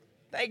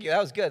Thank you. That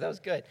was good. That was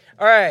good.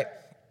 All right.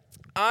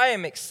 I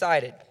am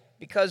excited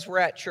because we're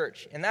at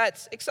church, and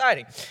that's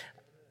exciting.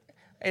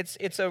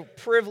 It's a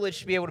privilege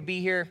to be able to be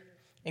here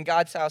in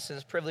God's house.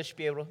 It's a privilege to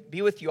be able to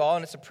be with you all,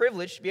 and it's a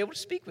privilege to be able to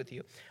speak with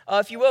you.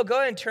 If you will, go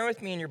ahead and turn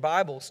with me in your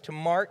Bibles to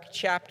Mark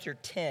chapter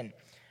 10.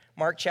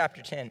 Mark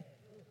chapter 10.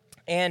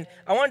 And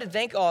I wanted to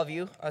thank all of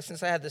you,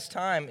 since I had this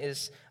time,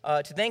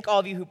 to thank all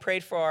of you who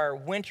prayed for our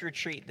winter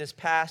retreat this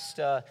past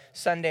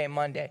Sunday and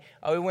Monday.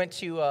 We went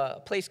to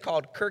a place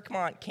called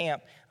Kirkmont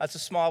Camp. It's a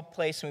small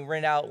place, and we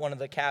rented out one of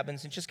the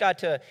cabins and just got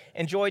to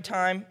enjoy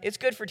time. It's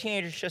good for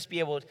teenagers just to be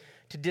able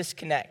to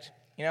disconnect,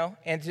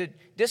 and to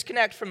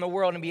disconnect from the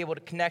world and be able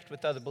to connect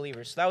with other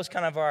believers. So that was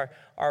kind of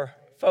our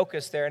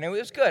focus there, and it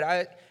was good.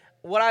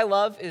 What I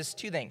love is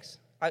two things.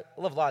 I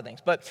love a lot of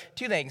things, but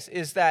two things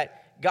is that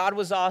God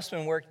was awesome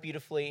and worked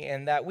beautifully,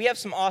 and that we have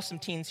some awesome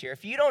teens here.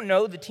 If you don't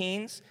know the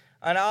teens,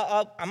 and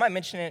I might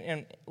mention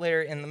it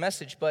later in the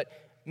message, but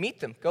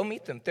meet them. Go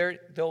meet them.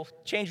 They'll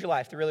change your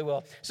life. They really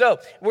will. So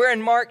we're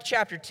in Mark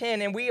chapter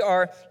 10, and we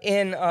are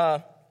in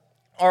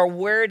our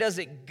Where Does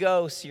It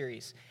Go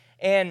series.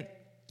 And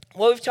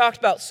what we've talked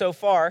about so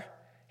far,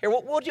 here,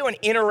 we'll do an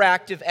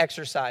interactive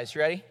exercise.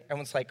 You ready?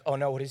 Everyone's like, oh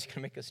no, what is he going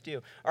to make us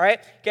do? All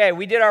right? Okay,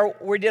 we did our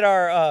Where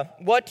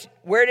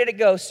Did It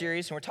Go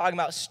series, and we're talking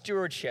about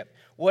stewardship.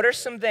 What are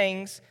some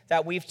things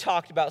that we've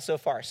talked about so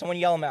far? Someone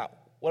yell them out.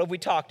 What have we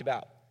talked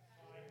about?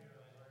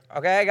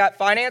 Okay, I got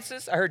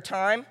finances. I heard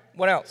time.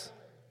 What else?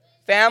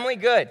 Family,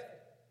 good.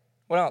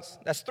 What else?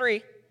 That's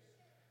 3.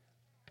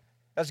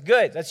 That's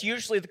good. That's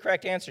usually the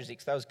correct answer,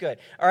 Zeke. So that was good.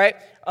 All right,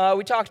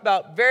 we talked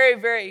about very,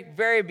 very,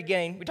 very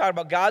beginning. We talked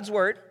about God's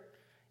Word.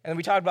 And then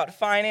we talked about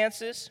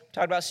finances. We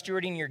talked about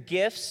stewarding your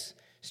gifts,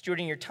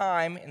 stewarding your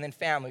time, and then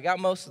family. We got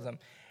most of them.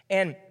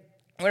 And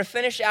I'm going to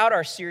finish out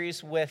our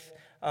series with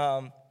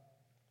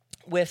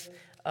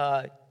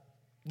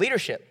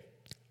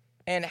leadership,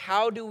 and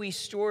how do we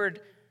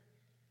steward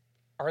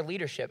our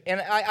leadership?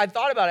 And I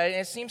thought about it, and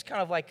it seems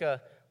kind of like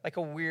a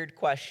weird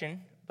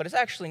question, but it's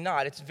actually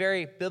not. It's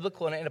very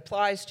biblical, and it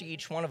applies to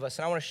each one of us,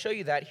 and I want to show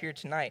you that here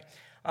tonight.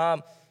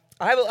 I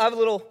have a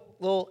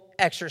little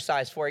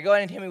exercise for you. Go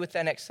ahead and hit me with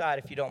that next slide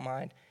if you don't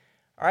mind.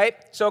 All right?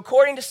 So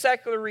according to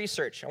secular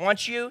research, I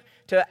want you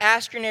to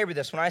ask your neighbor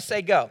this when I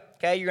say go.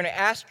 Okay? You're going to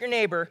ask your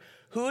neighbor,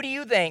 who do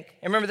you think,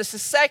 and remember, this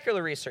is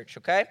secular research,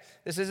 okay?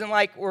 This isn't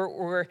like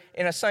we're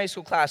in a Sunday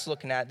school class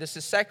looking at it. This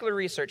is secular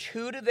research.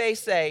 Who do they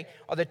say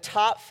are the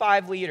top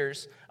 5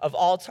 leaders of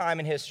all time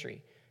in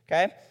history?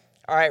 Okay?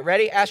 All right,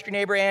 ready? Ask your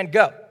neighbor and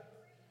go.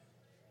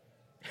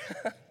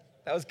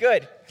 That was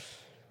good.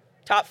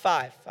 Top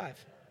 5.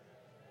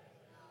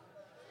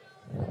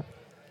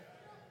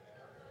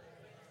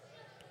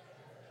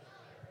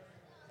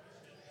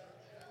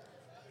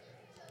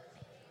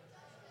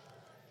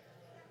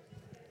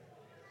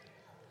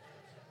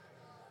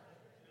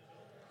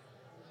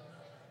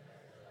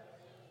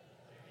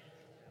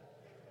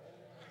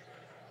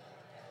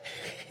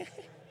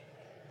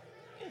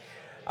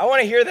 I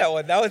want to hear that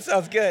one. That one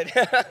sounds good.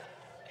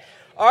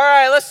 All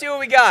right, let's see what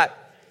we got.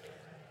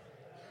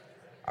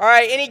 All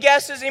right, any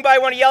guesses?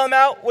 Anybody want to yell them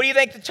out? What do you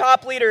think the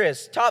top leader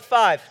is? Top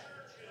 5.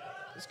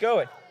 Let's go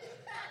with.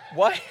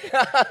 What?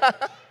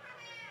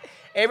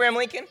 Abraham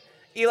Lincoln?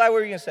 Eli, what were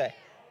you going to say?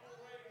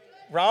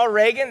 Ronald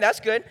Reagan? That's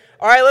good.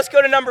 All right, let's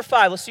go to number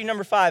 5. Let's see who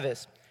number 5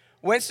 is.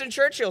 Winston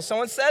Churchill.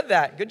 Someone said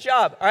that. Good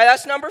job. All right,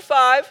 that's number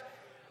 5.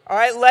 All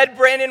right, led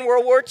Britain in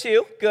World War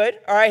II. Good.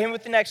 All right, him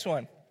with the next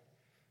one.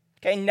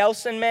 Okay,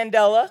 Nelson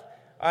Mandela.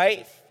 All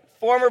right,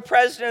 former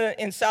president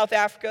in South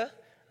Africa.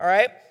 All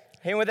right,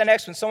 him with the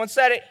next one. Someone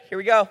said it. Here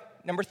we go.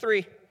 Number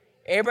 3.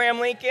 Abraham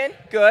Lincoln.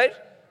 Good.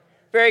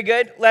 Very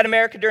good. Led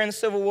America during the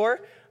Civil War.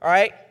 All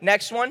right,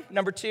 next one.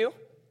 Number 2.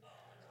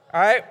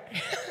 All right,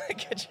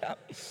 good job.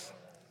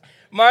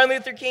 Martin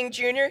Luther King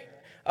Jr.,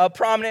 a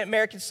prominent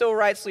American civil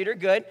rights leader.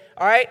 Good.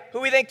 All right, who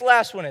do we think the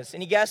last one is?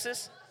 Any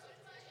guesses?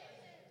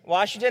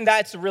 Washington?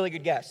 That's a really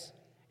good guess.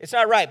 It's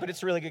not right, but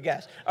it's a really good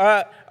guess. All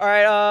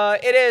right.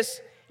 It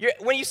is.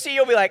 When you see,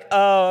 you'll be like,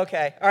 oh,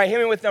 okay. All right, hit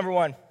me with number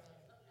 1.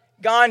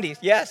 Gandhi.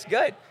 Yes,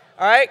 good.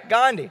 All right,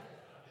 Gandhi.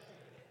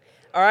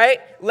 All right,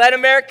 led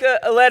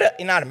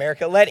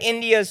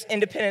India's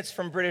independence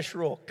from British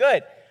rule.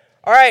 Good.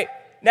 All right,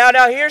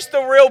 now here's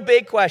the real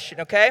big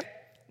question, okay?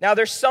 Now,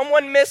 there's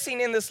someone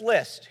missing in this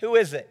list. Who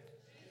is it?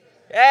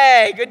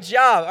 Hey, good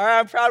job. All right,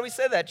 I'm proud we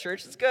said that,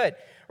 church. It's good,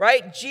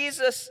 right?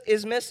 Jesus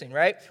is missing,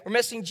 right? We're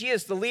missing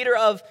Jesus, the leader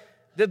of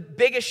the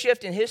biggest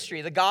shift in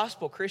history, the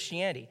gospel,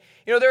 Christianity.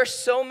 There are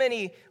so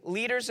many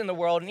leaders in the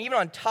world, and even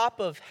on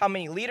top of how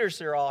many leaders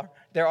there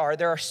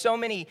are so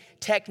many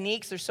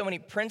techniques, there's so many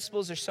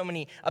principles, there's so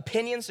many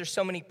opinions, there's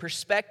so many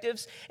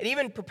perspectives. And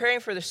even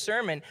preparing for the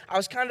sermon, I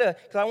was because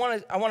I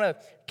want to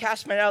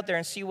cast my net out there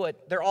and see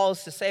what there all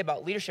is to say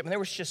about leadership. And there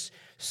was just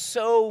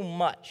so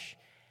much.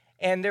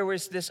 And there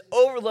was this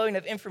overloading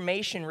of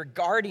information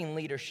regarding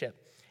leadership.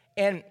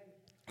 And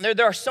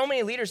There are so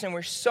many leaders, and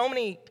we're so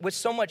many with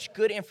so much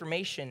good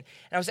information.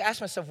 And I was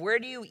asking myself, where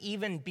do you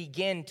even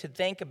begin to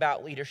think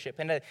about leadership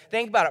and to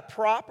think about it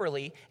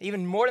properly?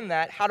 Even more than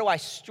that, how do I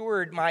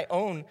steward my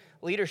own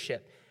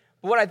leadership?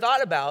 But what I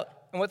thought about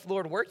and what the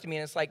Lord worked in me,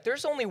 and it's like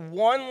there's only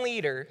one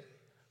leader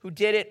who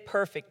did it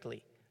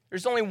perfectly.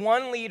 There's only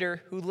one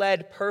leader who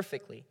led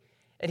perfectly.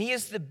 And he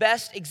is the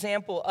best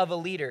example of a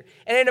leader.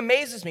 And it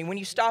amazes me when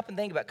you stop and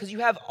think about it, because you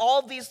have all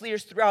of these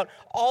leaders throughout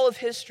all of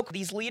history,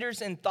 these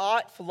leaders in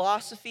thought,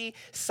 philosophy,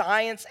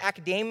 science,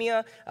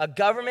 academia,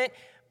 government.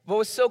 But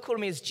what's so cool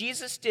to me is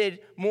Jesus did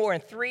more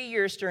in 3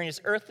 years during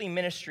his earthly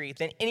ministry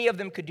than any of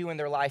them could do in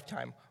their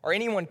lifetime, or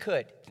anyone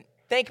could.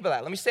 Think about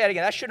that. Let me say that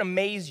again. That should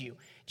amaze you.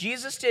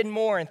 Jesus did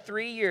more in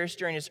 3 years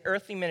during his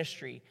earthly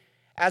ministry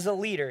as a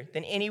leader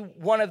than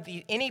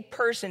any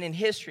person in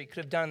history could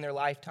have done in their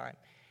lifetime.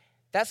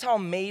 That's how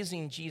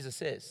amazing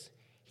Jesus is.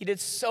 He did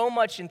so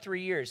much in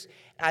 3 years.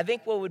 And I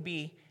think what would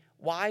be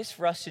wise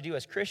for us to do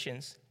as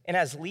Christians and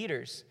as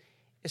leaders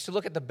is to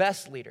look at the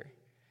best leader.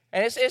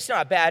 And it's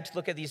not bad to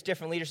look at these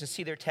different leaders and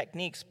see their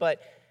techniques,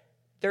 but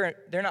they're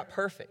not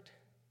perfect.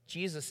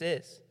 Jesus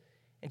is.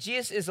 And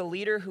Jesus is a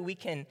leader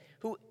and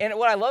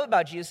what I love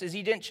about Jesus is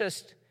he didn't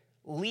just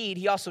lead,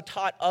 he also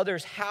taught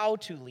others how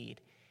to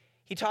lead.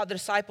 He taught the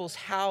disciples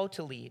how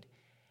to lead.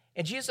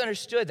 And Jesus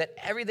understood that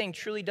everything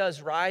truly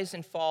does rise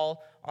and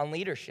fall on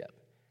leadership.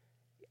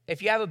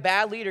 If you have a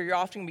bad leader, you're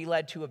often going to be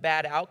led to a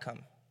bad outcome.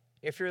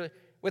 If you're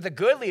with a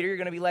good leader, you're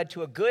going to be led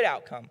to a good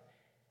outcome.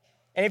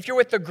 And if you're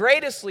with the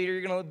greatest leader,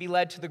 you're going to be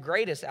led to the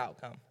greatest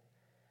outcome.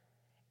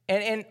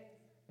 And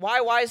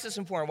why is this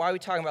important? Why are we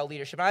talking about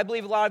leadership? And I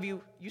believe a lot of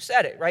you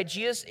said it, right?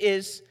 Jesus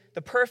is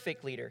the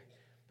perfect leader.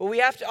 But we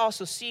have to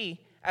also see,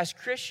 as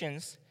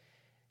Christians,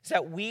 is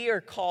that we are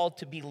called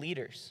to be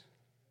leaders.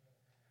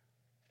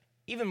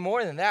 Even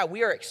more than that,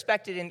 we are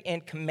expected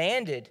and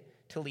commanded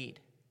to lead.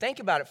 Think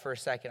about it for a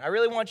second. I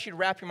really want you to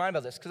wrap your mind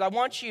about this, because I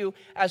want you,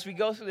 as we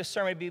go through this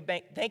sermon, to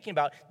be thinking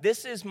about,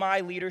 this is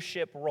my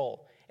leadership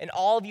role, and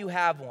all of you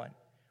have one.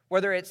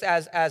 Whether it's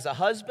as a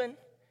husband,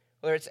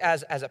 whether it's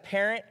as a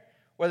parent,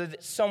 whether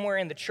it's somewhere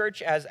in the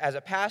church as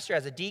a pastor,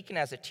 as a deacon,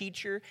 as a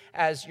teacher,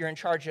 as you're in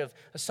charge of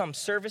some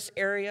service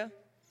area,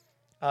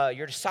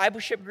 your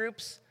discipleship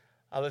groups,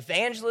 of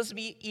evangelism,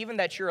 even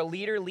that you're a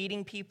leader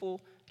leading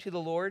people to the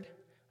Lord.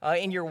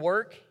 In your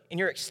work, in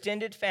your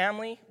extended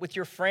family, with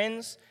your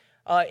friends.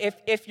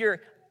 If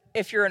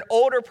you're an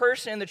older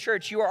person in the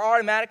church, you are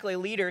automatically a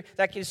leader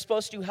that is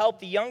supposed to help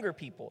the younger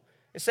people.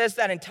 It says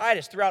that in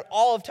Titus. Throughout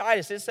all of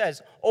Titus, it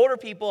says, older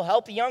people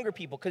help the younger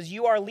people because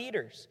you are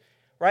leaders,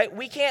 right?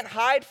 We can't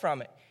hide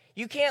from it.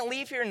 You can't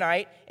leave here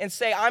tonight and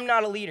say, I'm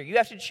not a leader. You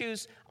have to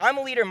choose, I'm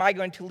a leader. Am I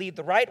going to lead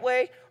the right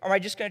way, or am I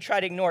just going to try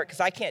to ignore it because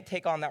I can't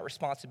take on that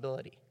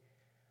responsibility?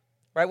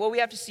 Right? What we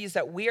have to see is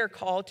that we are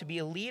called to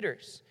be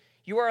leaders.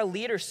 You are a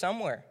leader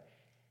somewhere.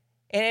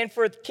 And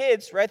for the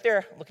kids, right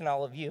there, looking at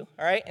all of you,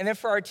 all right? And then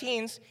for our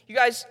teens, you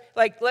guys,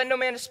 let no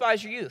man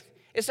despise your youth.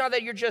 It's not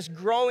that you're just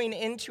growing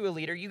into a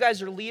leader. You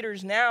guys are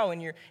leaders now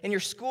in your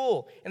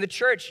school, in the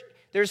church.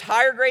 There's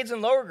higher grades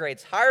and lower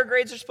grades. Higher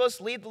grades are supposed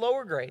to lead the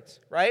lower grades,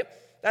 right?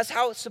 That's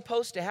how it's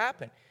supposed to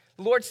happen.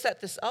 The Lord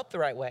set this up the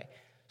right way.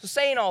 So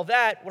saying all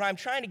that, what I'm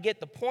trying to get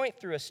the point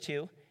through us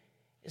to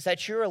is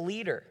that you're a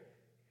leader.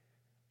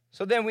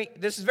 So then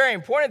this is very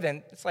important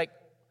then. It's like,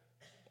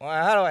 well,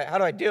 how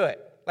do I do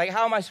it?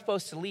 How am I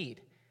supposed to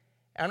lead?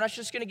 And I'm not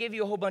just going to give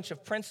you a whole bunch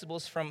of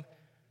principles from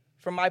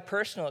my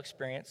personal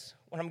experience.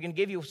 What I'm going to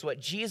give you is what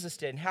Jesus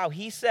did and how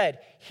he said,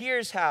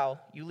 here's how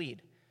you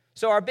lead.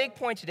 So our big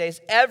point today is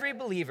every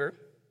believer,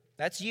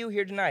 that's you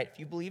here tonight, if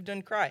you believed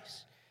in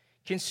Christ,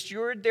 can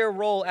steward their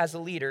role as a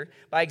leader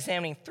by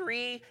examining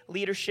 3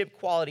 leadership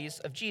qualities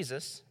of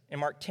Jesus in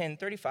Mark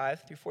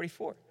 10:35 through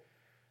 44.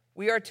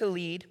 We are to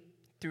lead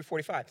through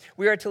 45.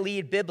 We are to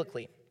lead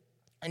biblically.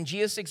 And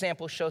Jesus'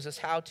 example shows us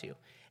how to.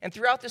 And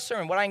throughout this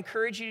sermon, what I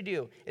encourage you to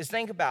do is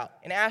think about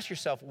and ask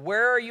yourself,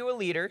 where are you a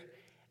leader?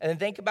 And then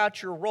think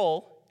about your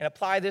role and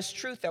apply this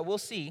truth that we'll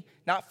see,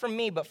 not from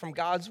me, but from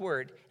God's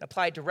word, and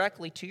apply it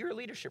directly to your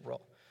leadership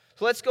role.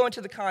 So let's go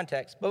into the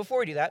context. But before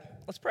we do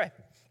that, let's pray.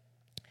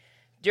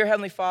 Dear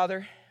Heavenly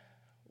Father,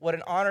 what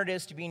an honor it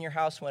is to be in your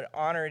house, what an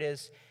honor it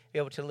is to be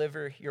able to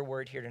deliver your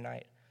word here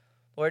tonight.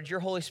 Lord, your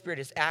Holy Spirit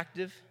is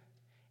active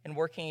and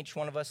working each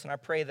one of us, and I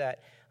pray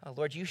that,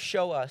 Lord, you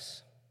show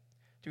us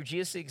through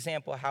Jesus'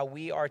 example how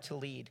we are to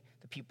lead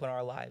the people in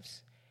our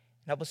lives.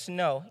 And help us to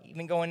know,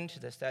 even going into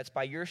this, that it's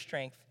by your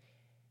strength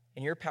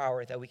and your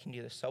power that we can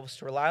do this. So help us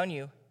to rely on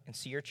you and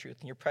see your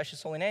truth. In your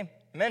precious holy name,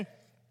 amen.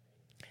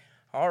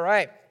 All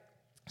right.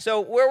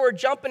 So where we're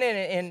jumping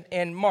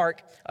in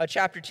Mark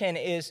chapter 10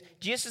 is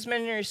Jesus'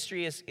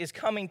 ministry is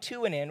coming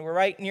to an end. We're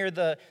right near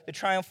the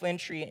triumphal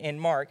entry in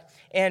Mark.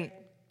 And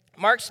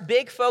Mark's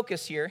big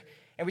focus here,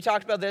 and we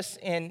talked about this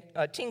in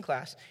teen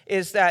class,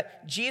 is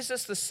that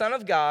Jesus, the Son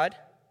of God,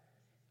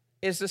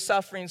 is the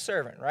suffering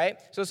servant, right?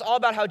 So it's all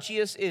about how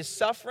Jesus is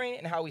suffering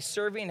and how he's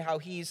serving and how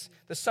he's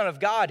the Son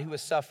of God who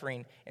is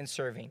suffering and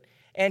serving.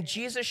 And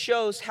Jesus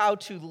shows how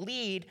to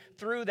lead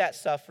through that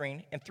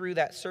suffering and through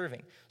that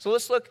serving. So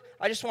let's look,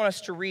 I just want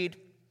us to read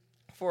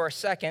for a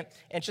second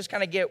and just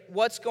kind of get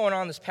what's going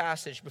on in this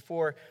passage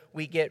before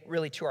we get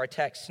really to our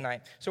text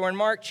tonight. So we're in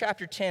Mark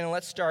chapter 10, and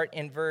let's start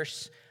in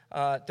verse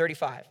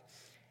 35.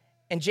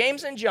 And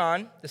James and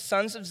John, the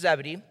sons of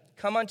Zebedee,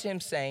 come unto him,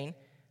 saying,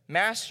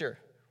 Master,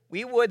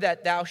 we would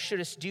that thou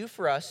shouldest do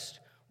for us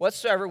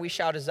whatsoever we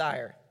shall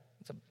desire.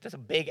 That's a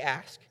big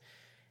ask.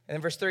 And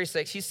in verse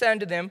 36, he said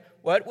unto them,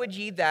 What would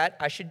ye that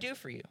I should do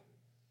for you?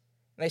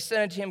 And they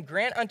said unto him,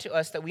 Grant unto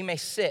us that we may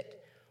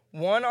sit,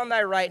 one on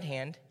thy right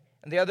hand,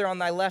 and the other on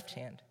thy left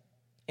hand,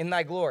 in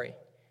thy glory.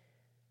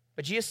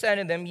 But Jesus said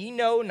unto them, Ye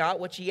know not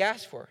what ye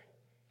ask for.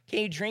 Can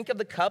ye drink of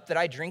the cup that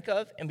I drink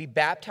of, and be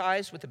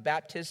baptized with the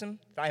baptism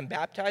that I am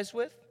baptized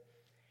with?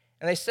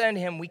 And they said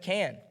unto him, We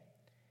can.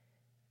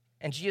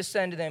 And Jesus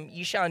said unto them,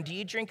 Ye shall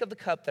indeed drink of the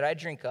cup that I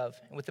drink of,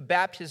 and with the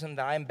baptism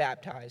that I am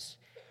baptized,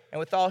 and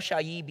withal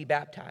shall ye be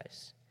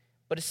baptized.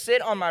 But to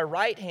sit on my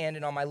right hand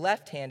and on my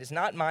left hand is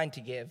not mine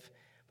to give,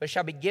 but it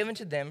shall be given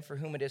to them for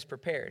whom it is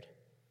prepared.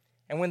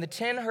 And when the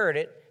 10 heard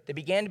it, they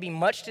began to be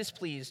much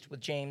displeased with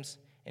James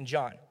and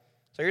John.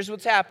 So here's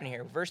what's happening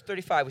here. Verse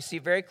 35, we see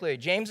it very clearly.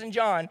 James and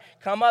John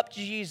come up to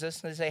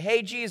Jesus and they say,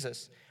 Hey,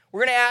 Jesus,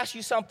 we're going to ask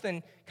you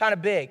something kind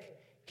of big.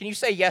 Can you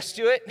say yes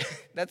to it?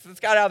 That's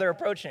kind of how they're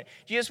approaching it.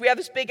 Jesus, we have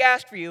this big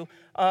ask for you.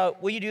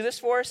 Will you do this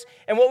for us?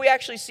 And what we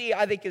actually see,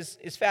 I think, is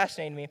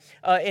fascinating to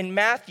me. In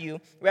Matthew,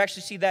 we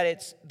actually see that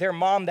it's their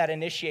mom that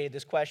initiated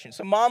this question.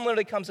 So mom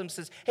literally comes up and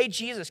says, Hey,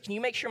 Jesus, can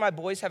you make sure my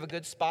boys have a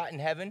good spot in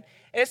heaven?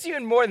 And it's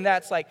even more than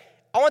that. It's like,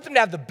 I want them to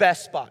have the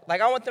best spot.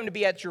 Like, I want them to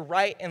be at your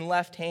right and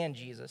left hand,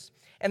 Jesus.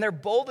 And they're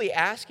boldly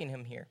asking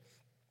him here.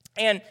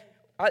 And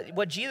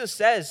what Jesus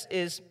says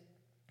is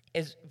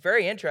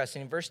very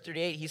interesting. In verse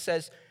 38, he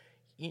says,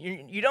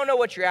 you don't know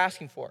what you're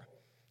asking for.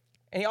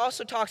 And he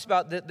also talks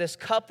about this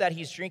cup that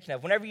he's drinking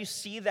of. Whenever you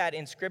see that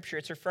in Scripture,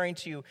 it's referring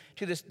to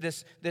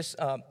this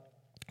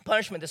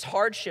punishment, this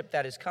hardship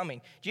that is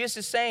coming. Jesus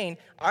is saying,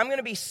 I'm going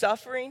to be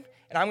suffering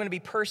and I'm going to be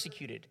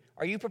persecuted.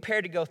 Are you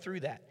prepared to go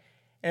through that?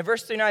 And in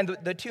verse 39,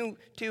 the two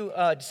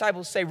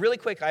disciples say really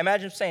quick, I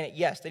imagine them saying it,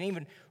 yes. They didn't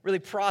even really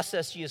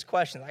process Jesus'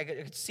 question. I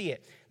could see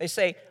it. They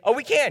say, oh,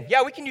 we can.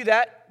 Yeah, we can do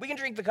that. We can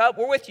drink the cup.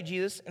 We're with you,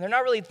 Jesus. And they're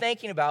not really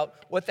thinking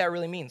about what that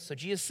really means. So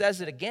Jesus says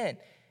it again.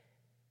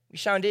 We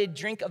shall indeed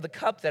drink of the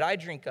cup that I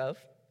drink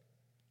of,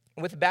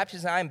 and with the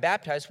baptism I am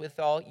baptized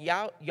withal,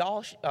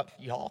 y'all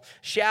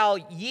shall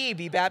ye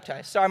be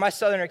baptized. Sorry, my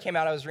southerner came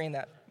out. I was reading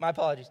that. My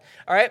apologies.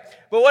 All right?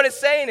 But what it's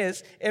saying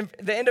is, in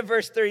the end of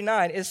verse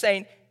 39, is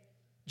saying,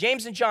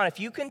 James and John, if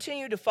you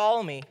continue to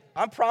follow me,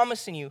 I'm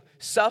promising you,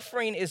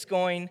 suffering is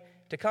going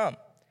to come.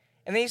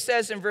 And then he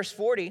says in verse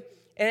 40,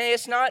 and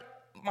it's not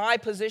my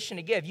position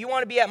to give. You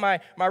want to be at my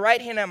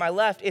right hand and at my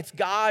left, it's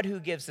God who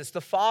gives this,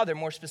 the Father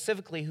more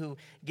specifically who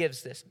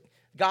gives this.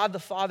 God the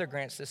Father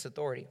grants this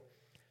authority.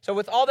 So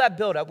with all that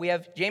buildup, we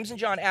have James and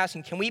John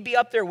asking, can we be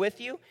up there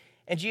with you?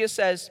 And Jesus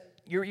says,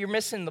 you're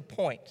missing the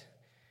point.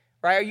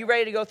 Right? Are you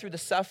ready to go through the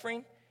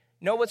suffering?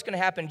 Know what's going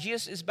to happen.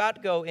 Jesus is about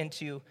to go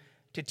into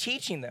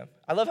teaching them.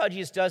 I love how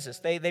Jesus does this.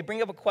 They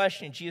bring up a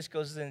question, and Jesus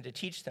goes in to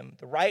teach them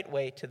the right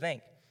way to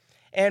think.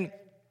 And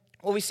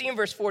what we see in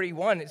verse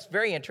 41 is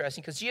very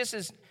interesting because Jesus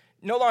is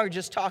no longer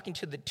just talking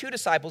to the 2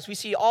 disciples. We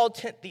see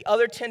the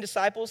other 10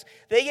 disciples.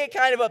 They get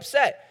kind of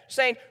upset,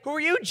 saying, who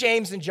are you,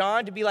 James and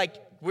John, to be like,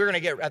 we're going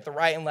to get at the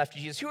right and left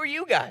of Jesus. Who are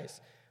you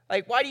guys?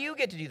 Like, why do you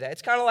get to do that?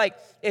 It's kind of like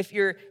if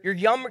your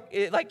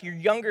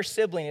younger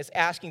sibling is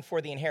asking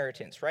for the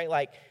inheritance, right?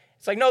 Like,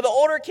 it's like, no, the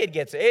older kid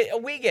gets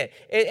it. We get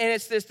it. And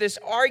it's this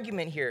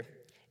argument here.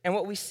 And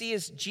what we see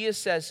is Jesus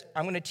says,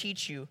 I'm going to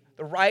teach you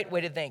the right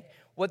way to think.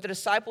 What the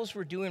disciples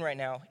were doing right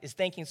now is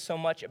thinking so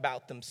much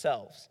about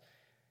themselves.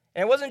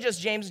 And it wasn't just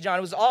James and John,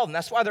 it was all of them.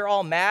 That's why they're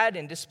all mad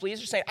and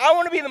displeased. They're saying, I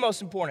want to be the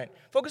most important.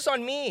 Focus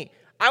on me.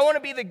 I want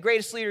to be the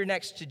greatest leader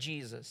next to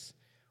Jesus,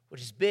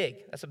 which is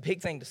big. That's a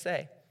big thing to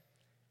say.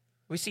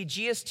 We see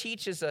Jesus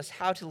teaches us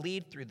how to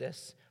lead through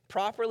this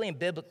properly and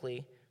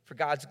biblically for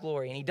God's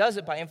glory. And he does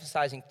it by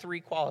emphasizing 3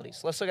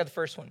 qualities. Let's look at the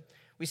first one.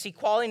 We see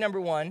quality number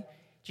 1,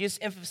 Jesus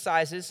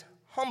emphasizes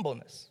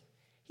humbleness.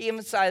 He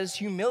emphasizes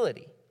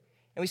humility.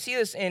 And we see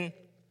this in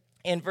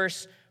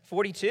verse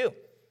 42.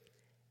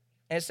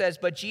 And it says,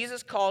 But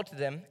Jesus called to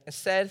them and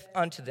said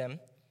unto them,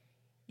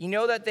 Ye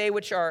know that they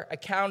which are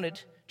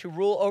accounted to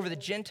rule over the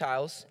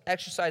Gentiles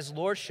exercise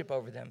lordship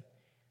over them,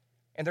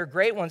 and their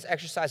great ones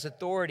exercise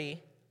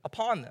authority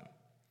upon them.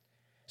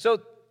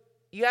 So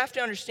you have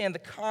to understand the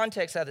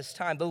context at this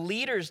time, the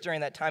leaders during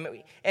that time.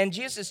 And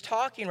Jesus is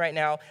talking right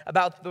now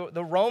about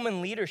the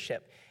Roman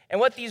leadership. And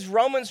what these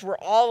Romans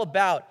were all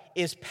about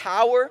is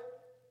power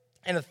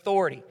and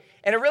authority.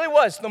 And it really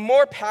was. The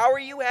more power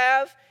you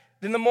have,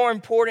 then the more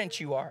important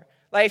you are.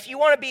 Like, if you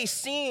want to be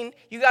seen,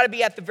 you got to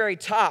be at the very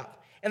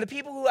top. And the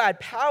people who had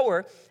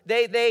power,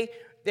 they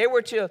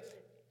were to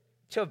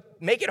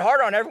make it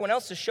harder on everyone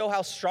else to show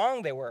how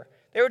strong they were.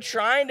 They were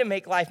trying to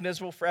make life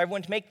miserable for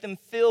everyone, to make them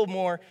feel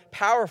more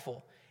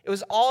powerful. It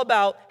was all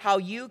about how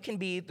you can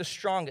be the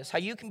strongest, how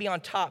you can be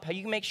on top, how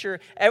you can make sure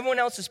everyone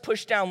else is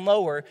pushed down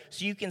lower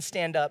so you can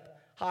stand up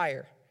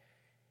higher.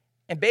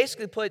 And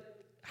basically put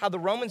how the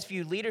Romans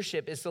viewed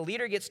leadership is the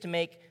leader gets to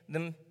make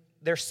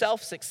their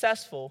self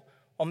successful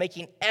while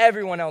making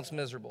everyone else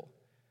miserable.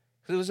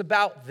 Because it was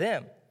about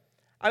them.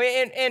 I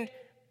mean, and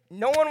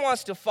no one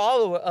wants to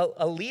follow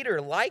a leader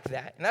like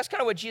that. And that's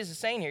kind of what Jesus is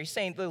saying here. He's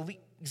saying the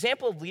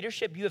example of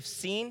leadership you have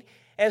seen,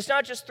 and it's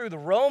not just through the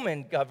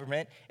Roman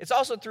government, it's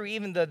also through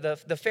even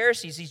the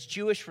Pharisees, these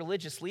Jewish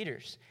religious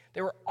leaders.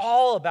 They were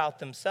all about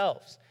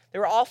themselves. They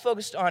were all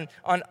focused on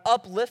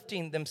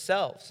uplifting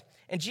themselves.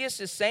 And Jesus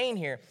is saying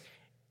here,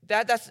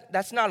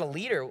 that's not a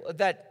leader.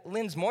 That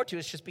lends more to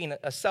it's just being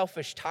a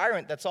selfish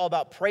tyrant that's all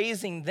about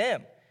praising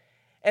them.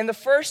 And the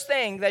first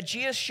thing that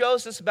Jesus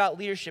shows us about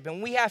leadership,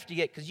 and we have to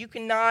get, because you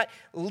cannot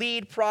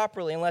lead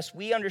properly unless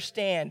we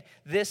understand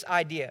this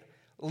idea.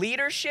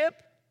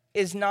 Leadership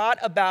is not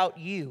about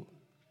you.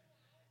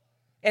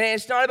 And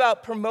it's not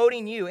about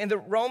promoting you. And the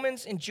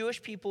Romans and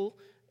Jewish people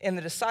and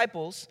the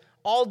disciples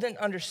all didn't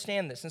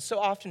understand this. And so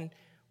often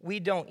we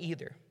don't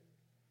either.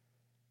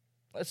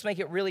 Let's make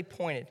it really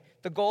pointed.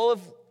 The goal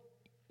of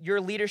your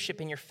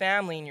leadership in your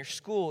family, in your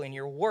school, in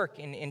your work,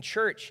 in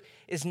church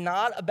is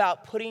not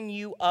about putting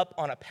you up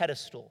on a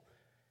pedestal.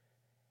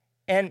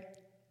 And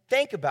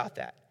think about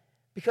that.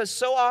 Because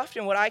so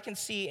often what I can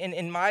see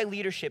in my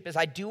leadership is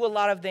I do a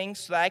lot of things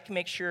so that I can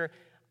make sure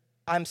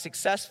I'm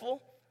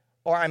successful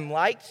or I'm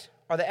liked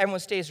or that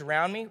everyone stays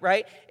around me,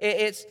 right?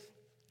 It's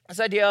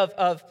this idea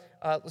of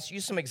let's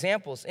use some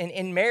examples.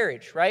 In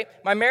marriage, right?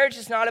 My marriage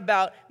is not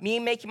about me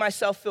making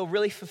myself feel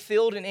really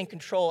fulfilled and in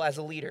control as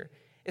a leader.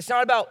 It's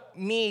not about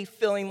me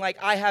feeling like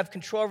I have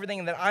control over everything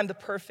and that I'm the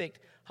perfect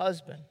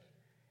husband.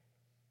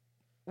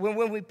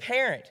 When we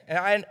parent,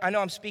 and I know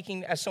I'm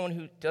speaking as someone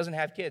who doesn't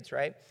have kids,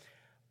 right?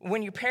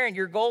 When you parent,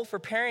 your goal for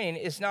parenting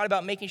is not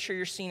about making sure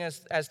you're seen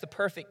as the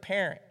perfect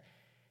parent.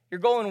 Your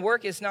goal in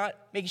work is not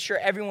making sure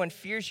everyone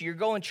fears you. Your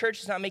goal in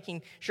church is not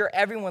making sure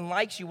everyone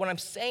likes you. What I'm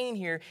saying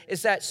here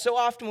is that so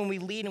often when we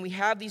lead and we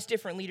have these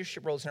different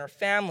leadership roles in our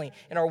family,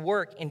 in our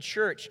work, in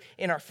church,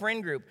 in our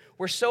friend group,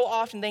 we're so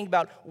often thinking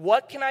about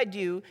what can I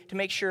do to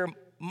make sure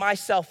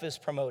myself is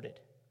promoted?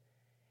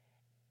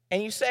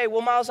 And you say,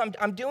 well, Miles,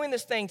 I'm doing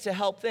this thing to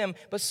help them,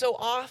 but so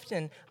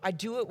often I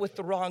do it with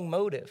the wrong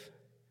motive.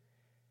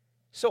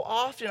 So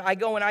often I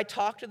go and I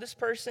talk to this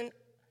person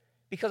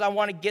because I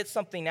want to get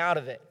something out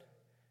of it.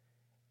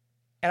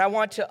 And I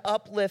want to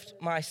uplift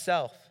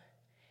myself.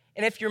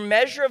 And if your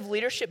measure of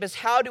leadership is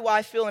how do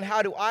I feel and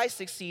how do I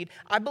succeed,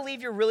 I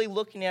believe you're really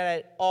looking at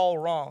it all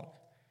wrong.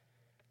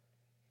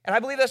 And I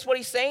believe that's what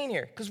he's saying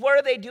here. Because what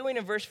are they doing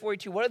in verse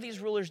 42? What are these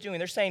rulers doing?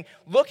 They're saying,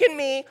 look at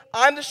me,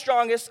 I'm the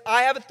strongest,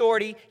 I have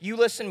authority, you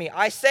listen to me.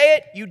 I say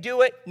it, you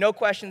do it, no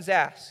questions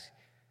asked.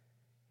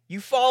 You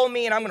follow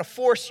me and I'm going to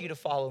force you to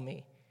follow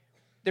me.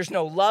 There's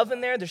no love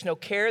in there, there's no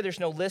care, there's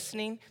no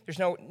listening, there's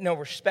no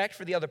respect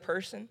for the other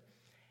person.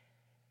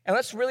 And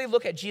let's really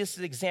look at Jesus'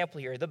 example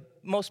here. The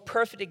most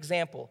perfect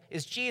example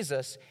is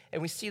Jesus,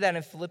 and we see that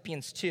in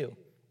Philippians 2.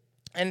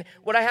 And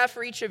what I have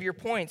for each of your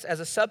points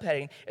as a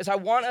subheading is I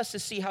want us to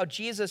see how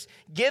Jesus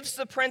gives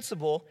the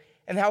principle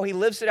and how he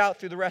lives it out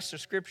through the rest of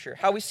Scripture.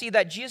 How we see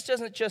that Jesus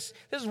doesn't just,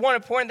 this is one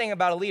important thing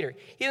about a leader.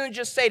 He doesn't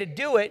just say to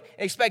do it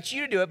and expect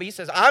you to do it, but he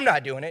says, I'm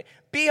not doing it.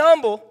 Be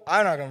humble.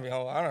 I'm not going to be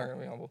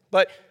humble.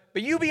 But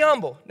you be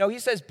humble. No, he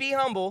says, be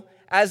humble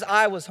as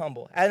I was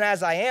humble and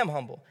as I am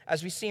humble,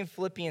 as we see in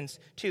Philippians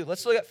 2.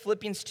 Let's look at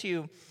Philippians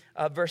 2,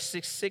 verse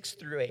 6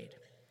 through 8.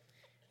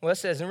 Well, it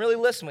says, and really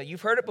listen to it.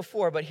 You've heard it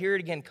before, but hear it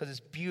again because it's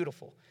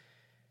beautiful.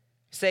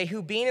 Say,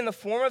 who being in the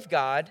form of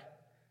God,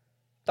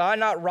 thought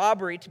not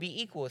robbery to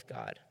be equal with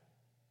God,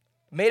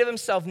 made of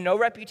himself no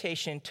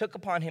reputation, took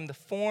upon him the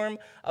form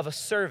of a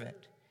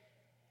servant.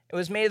 It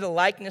was made of the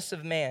likeness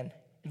of man.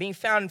 And being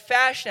found in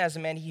fashion as a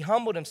man, he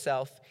humbled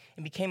himself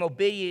and became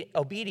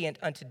obedient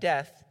unto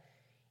death,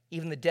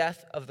 even the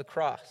death of the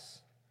cross.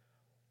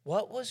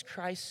 What was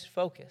Christ's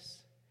focus?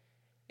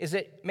 Is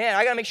it, man,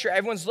 I got to make sure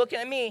everyone's looking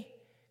at me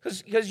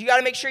because you got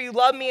to make sure you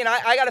love me and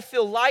I got to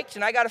feel liked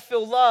and I got to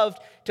feel loved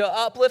to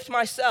uplift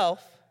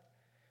myself.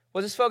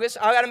 Was his focus,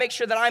 I got to make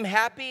sure that I'm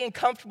happy and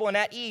comfortable and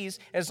at ease.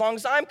 And as long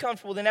as I'm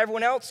comfortable, then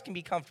everyone else can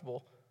be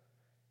comfortable.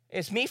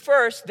 It's me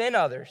first, then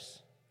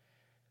others.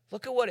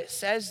 Look at what it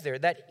says there,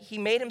 that he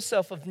made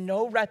himself of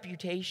no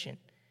reputation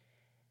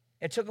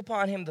and took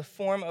upon him the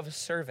form of a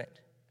servant.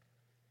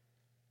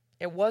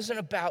 It wasn't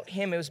about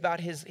him. It was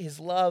about his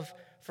love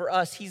for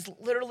us. He's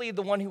literally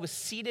the one who was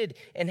seated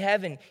in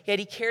heaven. Yet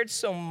he cared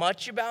so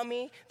much about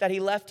me that he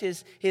left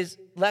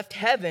left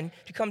heaven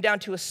to come down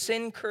to a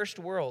sin-cursed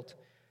world.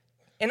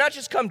 And not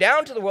just come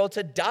down to the world,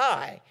 to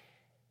die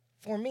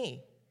for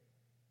me.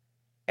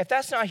 If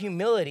that's not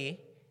humility,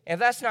 if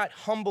that's not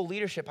humble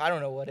leadership, I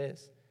don't know what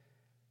is.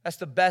 That's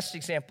the best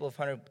example of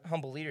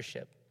humble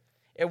leadership.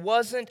 It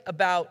wasn't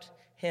about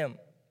him.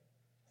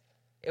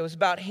 It was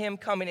about him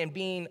coming and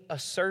being a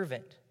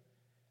servant.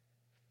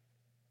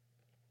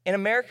 In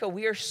America,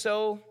 we are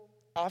so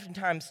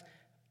oftentimes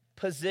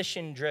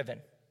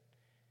position-driven.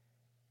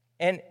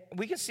 And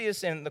we can see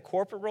this in the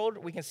corporate world.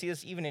 We can see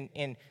this even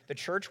in the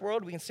church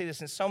world. We can see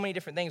this in so many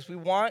different things. We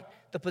want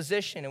the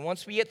position. And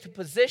once we get the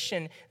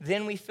position,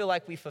 then we feel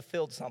like we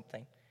fulfilled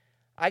something.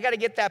 I got to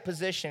get that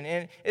position.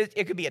 And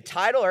it could be a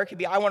title, or it could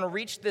be I want to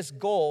reach this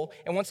goal.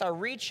 And once I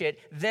reach it,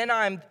 then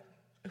I'm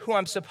who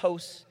I'm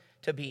supposed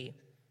to be.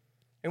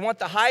 We want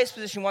the highest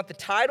position. We want the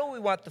title. We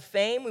want the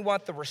fame. We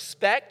want the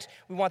respect.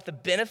 We want the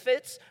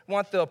benefits. We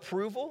want the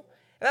approval.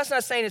 And that's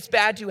not saying it's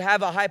bad to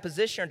have a high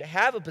position or to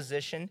have a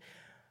position.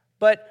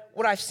 But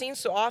what I've seen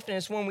so often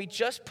is when we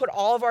just put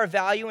all of our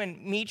value in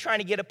me trying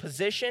to get a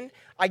position,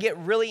 I get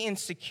really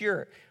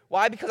insecure.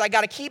 Why? Because I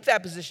got to keep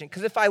that position.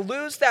 Because if I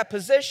lose that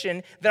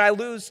position, then I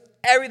lose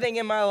everything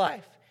in my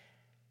life.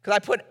 Because I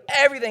put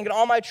everything and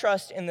all my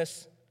trust in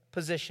this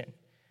position.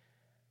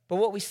 But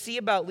what we see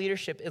about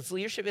leadership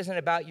isn't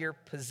about your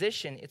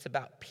position, it's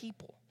about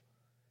people.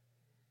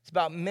 It's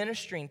about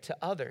ministering to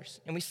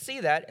others. And we see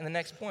that in the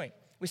next point.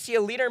 We see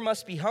a leader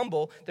must be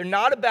humble. They're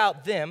not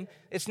about them.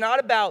 It's not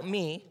about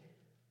me.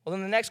 Well,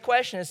 then the next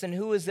question is, then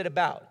who is it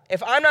about?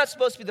 If I'm not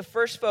supposed to be the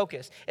first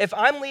focus, if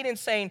I'm leading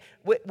saying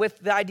with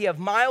the idea of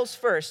miles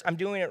first, I'm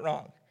doing it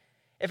wrong.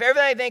 If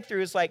everything I think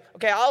through is like,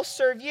 okay, I'll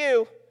serve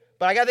you,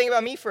 but I got to think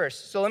about me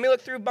first. So let me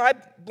look through my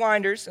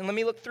blinders and let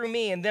me look through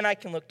me and then I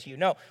can look to you.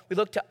 No, we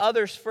look to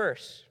others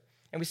first.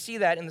 And we see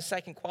that in the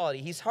second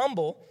quality. He's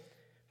humble,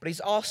 but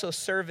he's also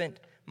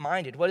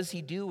servant-minded. What does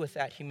he do with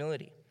that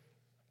humility?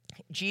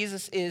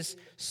 Jesus is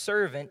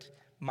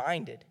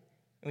servant-minded.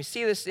 And we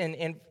see this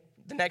in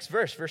the next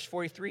verse, verse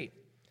 43.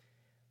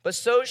 But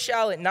so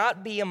shall it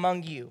not be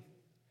among you.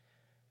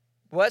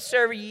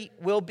 Whatsoever ye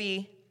will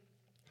be,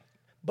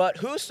 but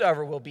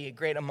whosoever will be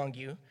great among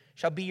you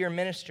shall be your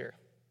minister.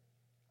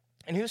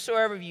 And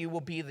whosoever of you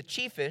will be the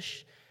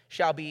chiefest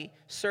shall be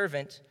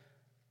servant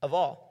of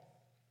all.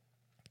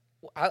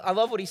 I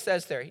love what he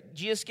says there.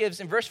 Jesus gives,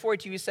 in verse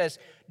 42, he says,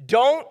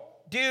 don't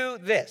do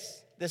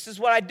this. This is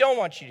what I don't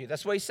want you to do.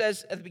 That's what he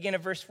says at the beginning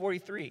of verse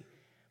 43.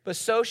 But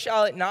so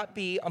shall it not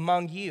be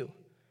among you.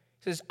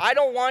 He says, I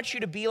don't want you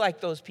to be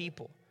like those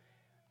people.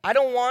 I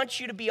don't want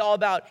you to be all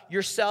about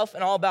yourself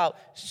and all about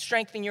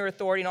strengthening your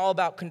authority and all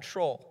about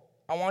control.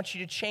 I want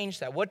you to change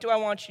that. What do I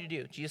want you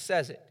to do? Jesus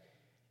says it.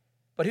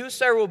 But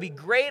whosoever will be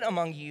great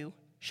among you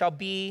shall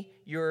be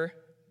your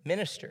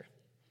minister.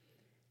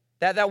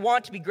 That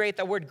want to be great,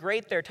 that word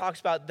great there talks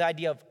about the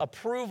idea of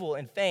approval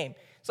and fame.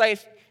 It's like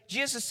if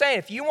Jesus is saying,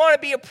 if you want to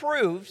be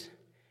approved,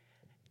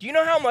 do you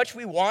know how much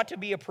we want to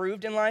be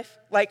approved in life?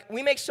 Like,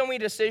 we make so many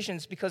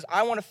decisions because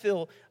I want to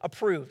feel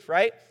approved,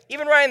 right?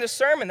 Even writing the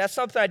sermon, that's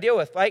something I deal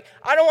with. Like,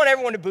 I don't want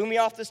everyone to boo me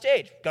off the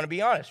stage. Going to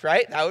be honest,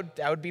 right?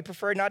 That would be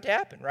preferred not to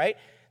happen, right?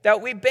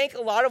 That we bank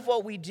a lot of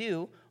what we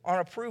do on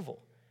approval.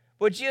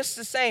 What Jesus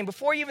is saying,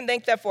 before you even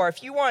think that far,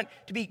 if you want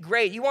to be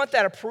great, you want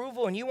that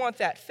approval and you want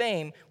that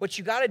fame, what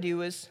you got to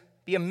do is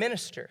be a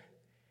minister.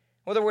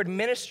 What the word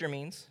minister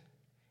means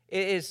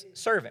is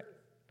servant.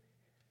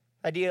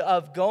 Idea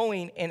of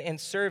going and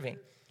serving.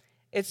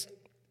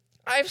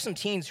 I have some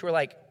teens who are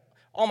like,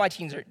 all my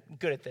teens are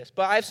good at this,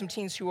 but I have some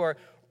teens who are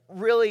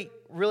really,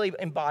 really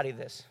embody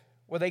this,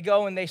 where they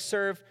go and they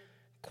serve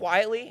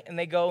quietly and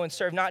they go and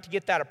serve not to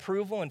get that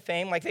approval and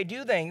fame. Like they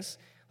do things,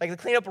 like they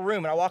clean up a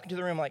room and I walk into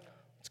the room like,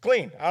 it's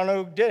clean. I don't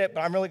know who did it, but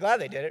I'm really glad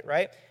they did it,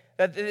 right?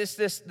 That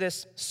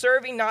this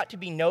serving not to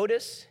be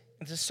noticed,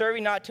 it's this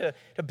serving not to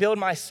build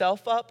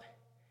myself up,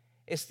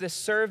 it's this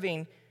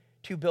serving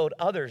to build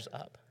others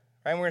up,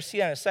 right? And we're going to see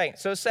that in a second.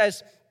 So it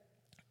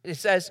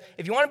says,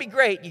 if you want to be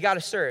great, you got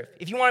to serve.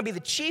 If you want to be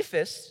the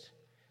chiefest,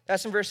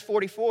 that's in verse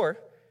 44,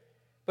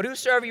 but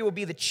whosoever you will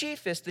be the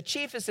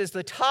chiefest is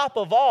the top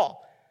of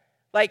all.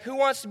 Like, who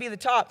wants to be the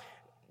top?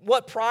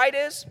 What pride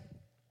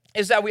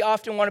is that we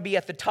often want to be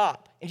at the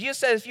top. And Jesus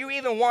says, if you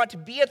even want to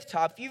be at the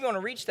top, if you want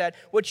to reach that,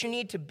 what you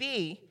need to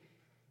be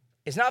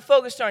is not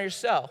focused on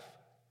yourself.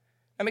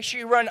 Now make sure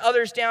you run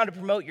others down to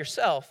promote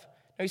yourself.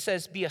 Now he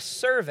says, be a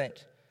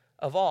servant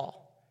of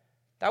all.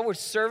 That word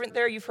servant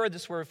there, you've heard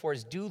this word before,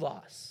 is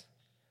doulos.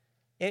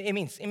 It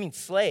means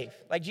slave.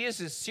 Like Jesus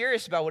is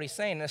serious about what he's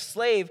saying.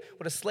 And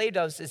what a slave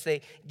does is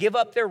they give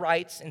up their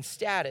rights and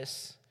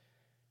status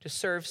to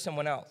serve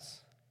someone else.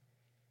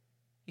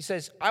 He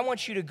says, I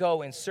want you to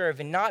go and serve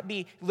and not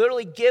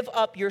literally give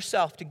up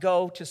yourself to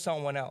go to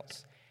someone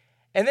else.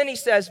 And then he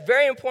says,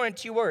 very important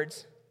 2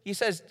 words. He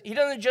says, he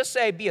doesn't just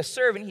say be a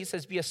servant, he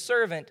says be a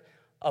servant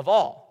of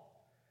all.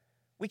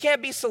 We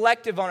can't be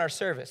selective on our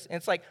service. And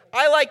it's like,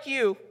 I like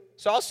you,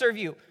 so I'll serve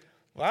you.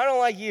 Well, I don't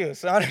like you,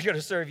 so I'm not going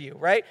to serve you,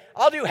 right?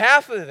 I'll do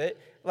half of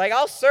it. Like,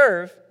 I'll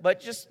serve,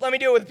 but just let me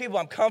do it with the people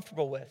I'm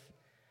comfortable with.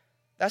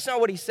 That's not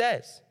what he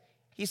says.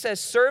 He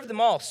says, serve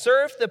them all.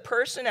 Serve the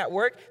person at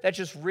work that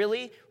just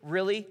really,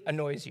 really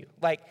annoys you.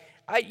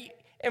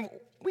 And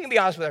we can be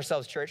honest with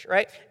ourselves, church,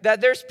 right?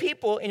 That there's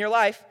people in your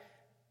life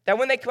that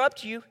when they come up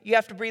to you, you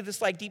have to breathe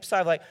this deep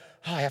sigh of oh,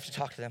 I have to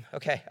talk to them.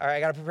 Okay, all right, I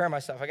got to prepare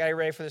myself. I got to get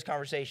ready for this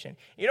conversation.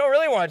 You don't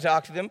really want to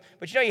talk to them,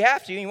 but you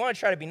have to. And you want to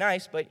try to be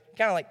nice, but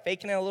kind of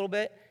faking it a little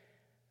bit.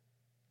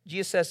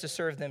 Jesus says to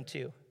serve them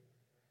too.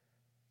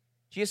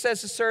 Jesus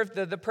says to serve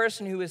the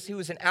person who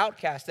is an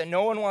outcast, that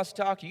no one wants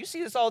to talk to. You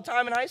see this all the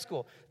time in high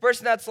school. The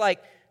person that's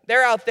like,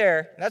 they're out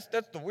there, that's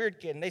the weird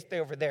kid, and they stay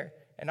over there,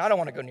 and I don't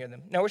want to go near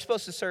them. No, we're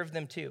supposed to serve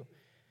them too.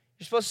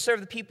 You're supposed to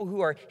serve the people who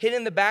are hidden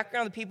in the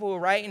background, the people who are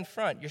right in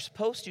front. You're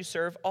supposed to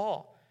serve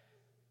all.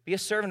 Be a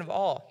servant of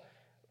all.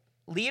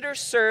 Leaders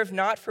serve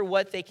not for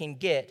what they can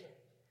get,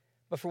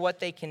 but for what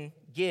they can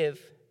give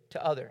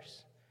to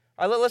others.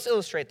 All right, let's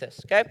illustrate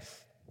this, okay?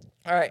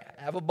 All right,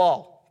 I have a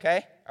ball,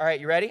 okay? All right,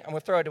 you ready? I'm going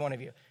to throw it to one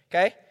of you,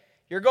 okay?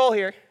 Your goal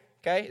here,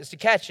 okay, is to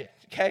catch it,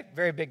 okay?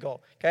 Very big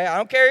goal, okay? I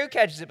don't care who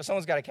catches it, but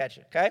someone's got to catch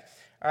it, okay?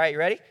 All right, you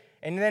ready?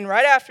 And then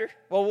right after,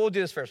 well, we'll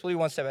do this first. We'll do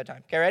one step at a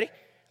time, okay, ready?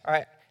 All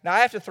right, now I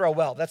have to throw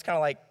well. That's kind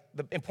of like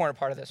the important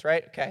part of this,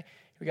 right? Okay, here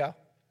we go.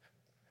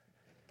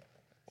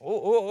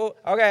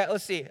 Okay,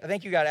 let's see. I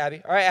think you got it,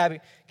 Abby. All right, Abby,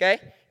 okay?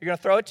 You're going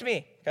to throw it to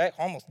me, okay?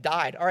 Almost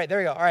died. All right, there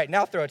we go. All right,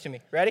 now throw it to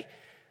me. Ready?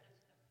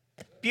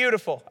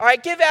 Beautiful. All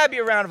right, give Abby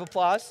a round of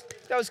applause.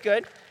 That was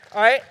good.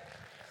 All right.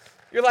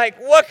 You're like,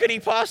 what could he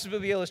possibly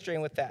be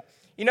illustrating with that?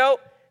 You know,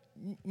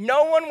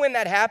 no one when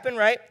that happened,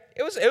 right?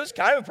 It was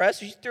kind of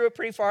impressive. She threw it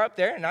pretty far up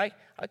there, and I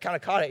kind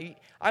of caught it.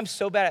 I'm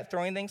so bad at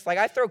throwing things. Like,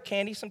 I throw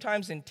candy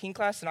sometimes in teen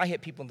class, and I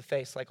hit people in the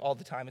face, like, all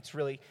the time. It's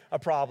really a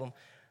problem.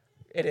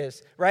 It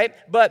is, right?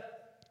 But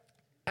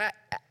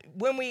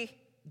when we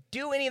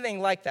do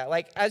anything like that,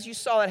 like, as you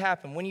saw it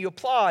happen, when you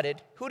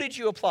applauded, who did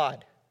you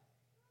applaud?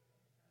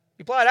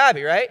 You applaud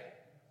Abby, right?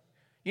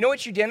 You know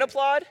what you didn't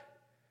applaud?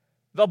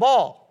 The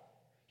ball.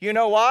 You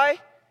know why?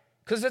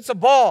 Because it's a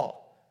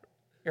ball.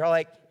 You're all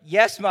like,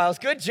 yes, Miles,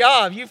 good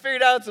job. You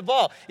figured out it's a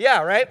ball.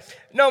 Yeah, right?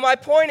 No, my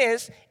point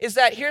is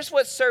that here's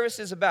what service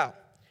is about,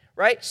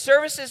 right?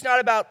 Service is not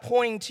about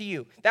pointing to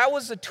you. That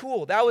was a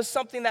tool. That was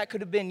something that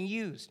could have been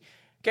used.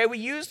 Okay, we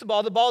used the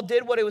ball. The ball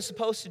did what it was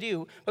supposed to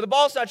do, but the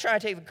ball's not trying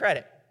to take the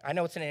credit. I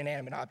know it's an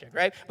inanimate object,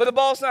 right? But the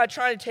ball's not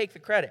trying to take the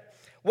credit.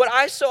 What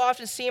I so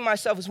often see in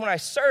myself is when I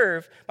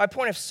serve, my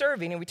point of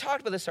serving, and we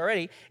talked about this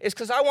already, is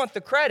because I want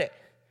the credit.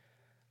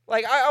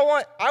 Like,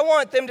 I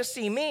want them to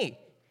see me.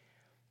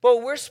 But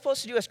what we're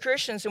supposed to do as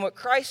Christians, and what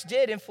Christ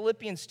did in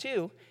Philippians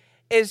 2,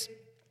 is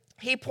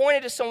he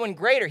pointed to someone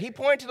greater. He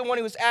pointed to the one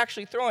who was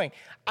actually throwing.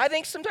 I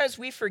think sometimes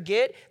we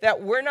forget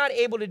that we're not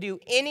able to do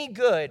any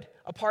good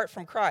apart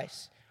from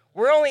Christ.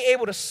 We're only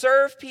able to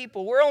serve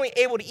people. We're only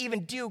able to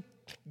even do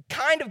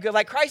kind of good.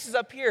 Like, Christ is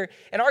up here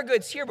and our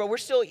good's here, but we're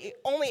still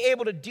only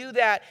able to do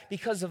that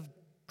because of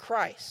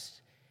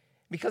Christ,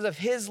 because of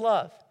his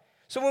love.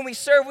 So when we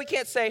serve, we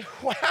can't say,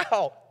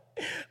 wow,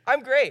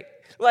 I'm great.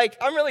 Like,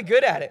 I'm really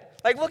good at it.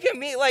 Like, look at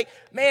me. Like,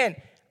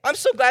 man, I'm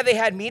so glad they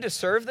had me to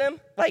serve them.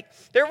 Like,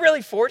 they're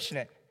really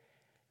fortunate.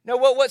 No,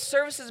 what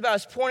service is about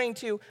is pointing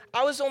to,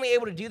 I was only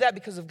able to do that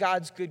because of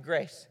God's good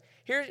grace.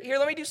 Here,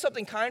 let me do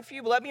something kind for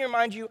you, but let me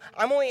remind you,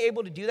 I'm only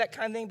able to do that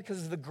kind of thing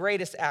because of the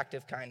greatest act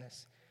of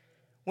kindness.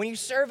 When you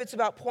serve, it's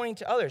about pointing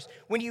to others.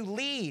 When you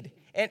lead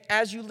and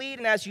as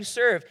you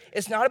serve,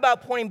 it's not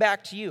about pointing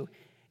back to you.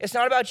 It's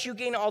not about you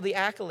getting all the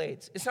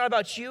accolades. It's not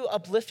about you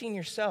uplifting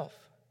yourself,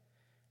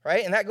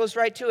 right? And that goes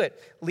right to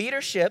it.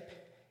 Leadership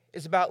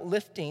is about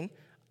lifting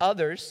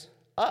others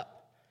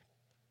up.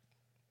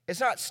 It's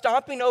not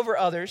stomping over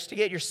others to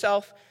get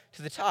yourself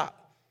to the top.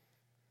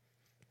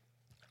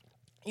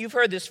 You've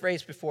heard this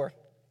phrase before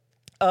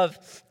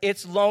of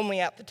it's lonely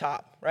at the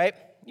top, right?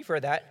 You've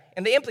heard that.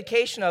 And the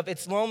implication of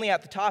it's lonely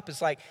at the top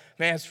is like,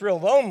 man, it's real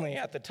lonely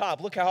at the top.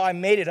 Look how I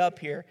made it up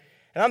here.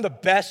 And I'm the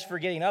best for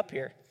getting up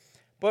here.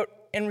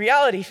 But in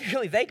reality, if you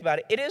really think about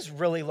it, it is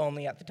really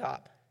lonely at the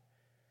top.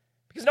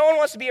 Because no one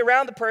wants to be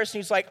around the person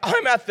who's like,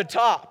 I'm at the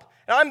top,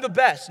 and I'm the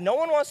best. No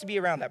one wants to be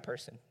around that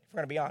person, if we're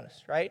going to be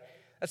honest, right?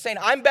 That's saying,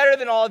 I'm better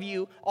than all of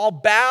you. All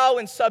bow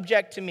and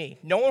subject to me.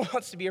 No one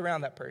wants to be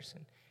around that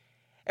person.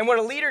 And what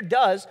a leader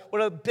does,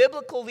 what a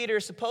biblical leader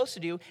is supposed to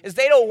do, is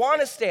they don't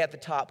want to stay at the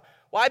top.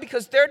 Why?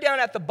 Because they're down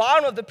at the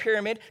bottom of the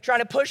pyramid trying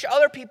to push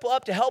other people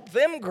up to help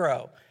them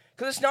grow.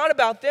 Because it's not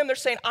about them. They're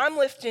saying, I'm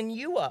lifting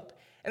you up.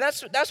 And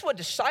that's what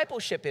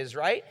discipleship is,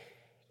 right?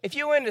 If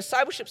you went in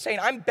discipleship saying,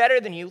 I'm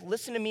better than you,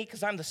 listen to me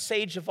because I'm the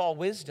sage of all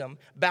wisdom,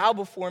 bow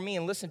before me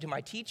and listen to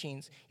my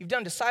teachings, you've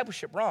done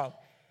discipleship wrong.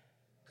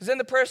 Because then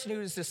the person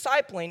who is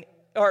discipling,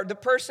 or the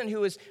person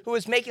who is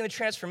making the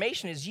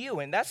transformation is you,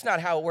 and that's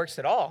not how it works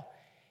at all.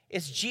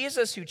 It's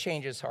Jesus who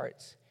changes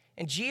hearts,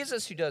 and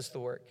Jesus who does the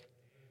work.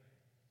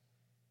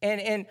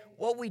 And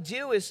what we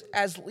do is,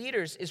 as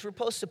leaders, is we're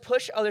supposed to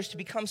push others to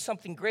become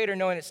something greater,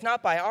 knowing it's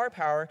not by our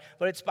power,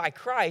 but it's by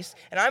Christ.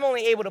 And I'm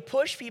only able to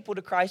push people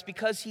to Christ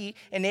because he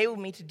enabled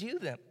me to do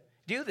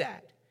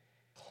that.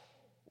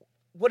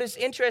 What has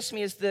interested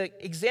me is the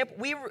example.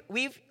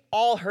 We've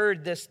all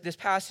heard this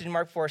passage in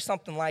Mark 4,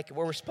 something like it,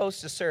 where we're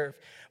supposed to serve.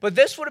 But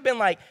this would have been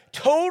like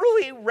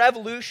totally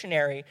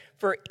revolutionary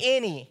for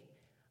any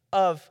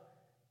of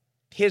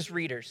his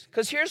readers.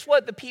 Because here's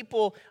what the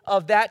people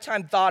of that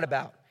time thought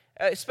about.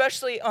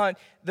 Especially on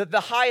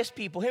the highest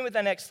people. Hit me with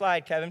that next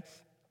slide, Kevin.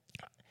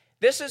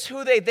 This is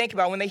who they think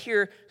about when they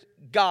hear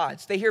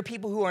gods. They hear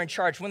people who are in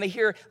charge. When they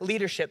hear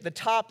leadership, the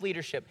top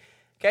leadership.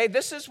 Okay,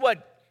 this is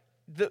what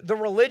the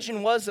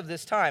religion was of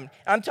this time.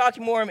 I'm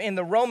talking more in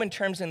the Roman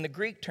terms and the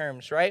Greek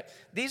terms, right?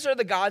 These are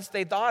the gods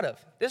they thought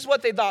of. This is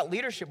what they thought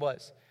leadership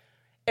was.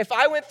 If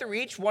I went through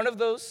each one of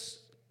those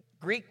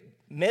Greek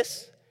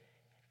myths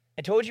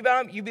and told you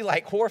about them, you'd be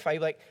like horrified. You'd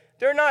be like,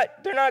 they're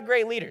not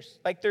great leaders.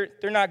 Like they're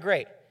not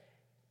great,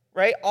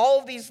 right? All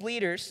of these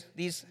leaders,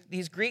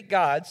 these Greek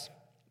gods,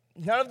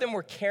 none of them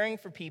were caring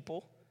for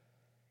people,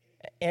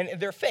 and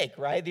they're fake,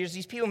 right? There's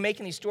these people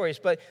making these stories,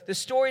 but the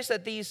stories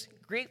that these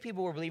Greek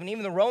people were believing,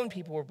 even the Roman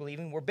people were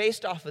believing, were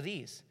based off of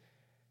these.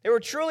 They were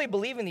truly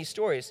believing these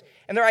stories,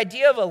 and their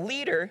idea of a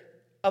leader,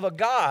 of a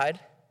god,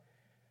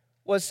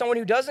 was someone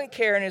who doesn't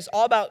care and is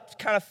all about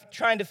kind of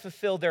trying to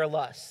fulfill their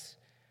lusts.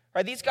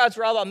 Right? These gods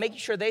were all about making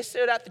sure they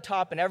stood at the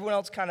top and everyone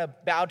else kind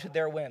of bowed to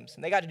their whims,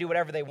 and they got to do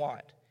whatever they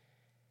want.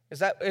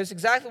 It's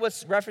exactly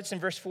what's referenced in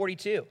verse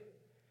 42.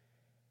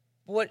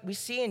 But what we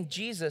see in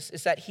Jesus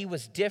is that he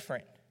was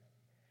different.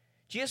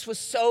 Jesus was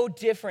so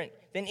different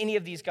than any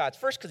of these gods.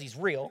 First, because he's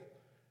real.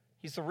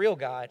 He's the real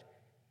God.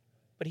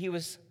 But he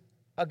was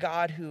a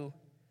God who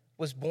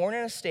was born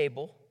in a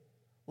stable,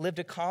 lived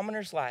a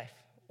commoner's life,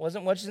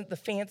 wasn't the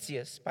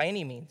fanciest by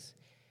any means.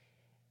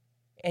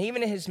 And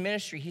even in his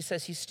ministry, he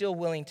says he's still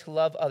willing to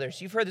love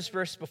others. You've heard this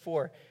verse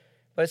before,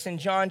 but it's in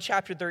John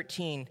chapter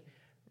 13,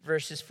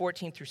 verses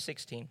 14 through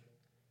 16.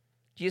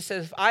 Jesus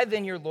says, "If I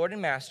then, your Lord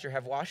and Master,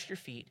 have washed your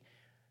feet,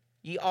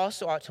 ye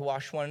also ought to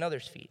wash one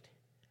another's feet.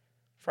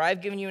 For I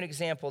have given you an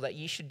example that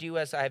ye should do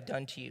as I have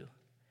done to you.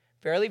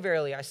 Verily,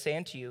 verily, I say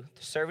unto you,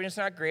 the servant is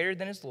not greater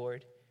than his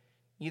Lord,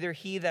 neither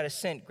he that is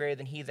sent greater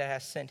than he that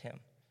has sent him."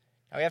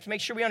 Now, we have to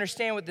make sure we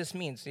understand what this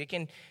means. It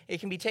can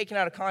be taken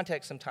out of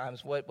context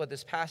sometimes, what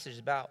this passage is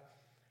about.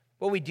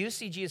 What we do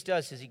see Jesus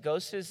does is he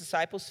goes to his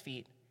disciples'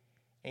 feet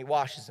and he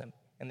washes them.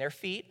 And their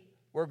feet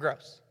were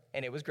gross.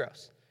 And it was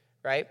gross,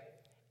 right?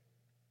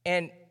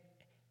 And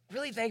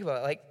really think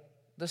about it. Like,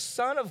 the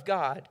Son of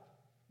God,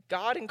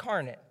 God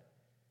incarnate,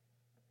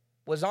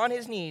 was on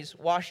his knees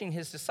washing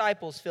his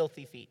disciples'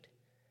 filthy feet.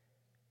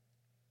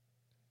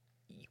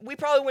 We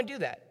probably wouldn't do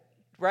that,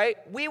 right?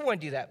 We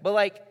wouldn't do that. But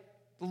like,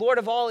 the Lord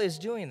of all is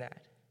doing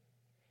that.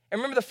 And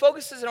remember, the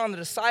focus isn't on the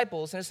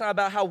disciples, and it's not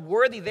about how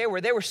worthy they were.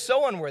 They were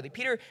so unworthy.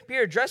 Peter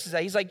addresses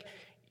that. He's like,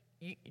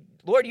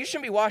 Lord, you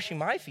shouldn't be washing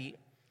my feet.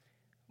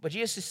 But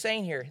Jesus is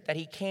saying here that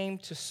he came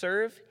to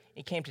serve,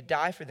 he came to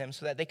die for them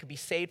so that they could be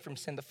saved from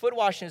sin. The foot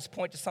washing is to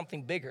point to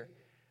something bigger.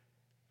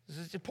 This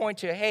is to point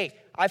to, hey,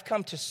 I've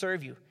come to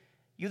serve you.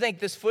 You think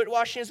this foot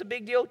washing is a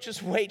big deal?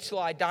 Just wait till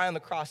I die on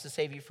the cross to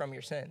save you from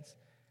your sins.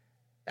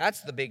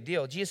 That's the big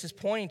deal. Jesus is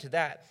pointing to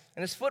that.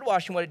 And this foot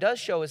washing, what it does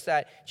show is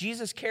that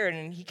Jesus cared,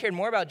 and he cared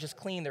more about just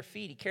cleaning their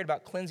feet. He cared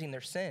about cleansing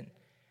their sin.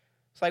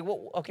 It's like,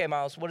 well, okay,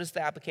 Miles, what is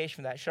the application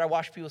for that? Should I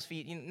wash people's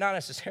feet? Not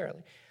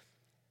necessarily.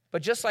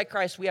 But just like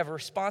Christ, we have a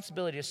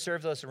responsibility to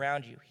serve those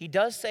around you. He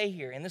does say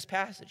here in this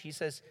passage, he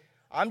says,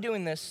 I'm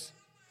doing this,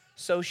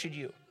 so should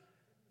you.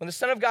 When the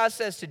Son of God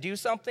says to do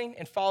something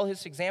and follow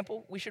his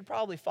example, we should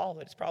probably follow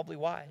it. It's probably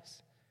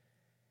wise.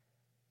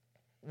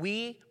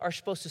 We are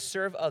supposed to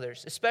serve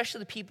others, especially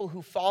the people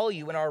who follow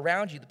you and are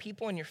around you, the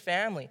people in your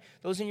family,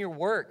 those in your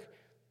work,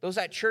 those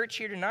at church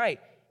here tonight,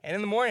 and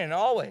in the morning and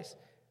always,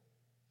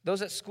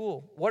 those at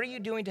school. What are you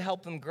doing to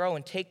help them grow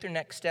and take their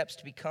next steps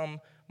to become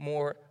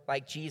more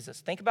like Jesus?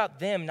 Think about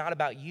them, not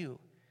about you.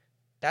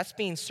 That's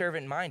being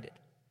servant-minded.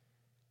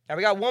 Now,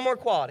 we got one more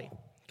quality,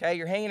 okay?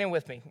 You're hanging in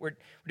with me. We're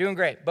doing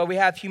great. But we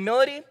have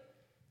humility,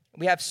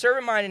 we have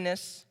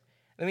servant-mindedness.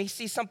 Let me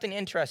see something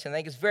interesting. I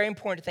think it's very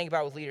important to think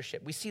about with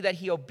leadership. We see that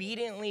he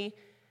obediently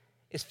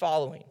is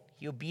following.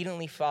 He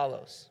obediently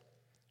follows.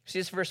 See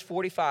this verse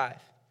 45.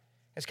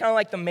 It's kind of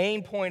like the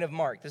main point of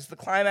Mark. This is the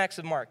climax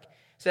of Mark. It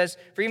says,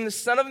 "For even the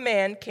Son of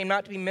Man came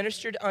not to be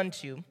ministered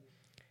unto,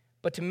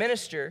 but to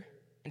minister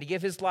and to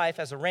give his life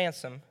as a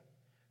ransom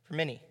for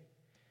many."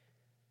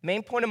 The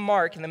main point of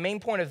Mark and the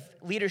main point of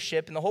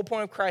leadership and the whole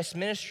point of Christ's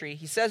ministry,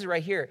 he says it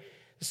right here.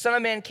 The Son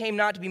of Man came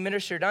not to be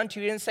ministered unto.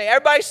 He didn't say,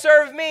 everybody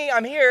serve me,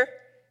 I'm here.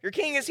 Your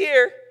king is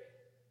here.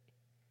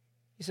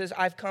 He says,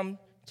 I've come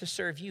to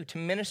serve you, to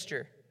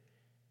minister.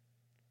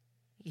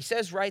 He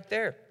says right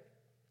there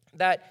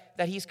that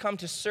he's come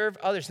to serve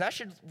others. And that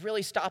should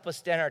really stop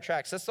us dead in our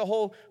tracks. That's the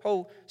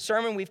whole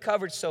sermon we've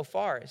covered so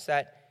far, is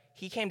that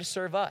he came to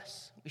serve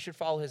us. We should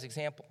follow his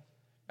example.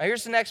 Now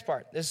here's the next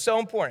part. This is so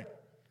important.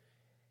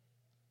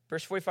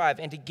 Verse 45,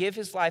 and to give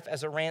his life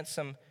as a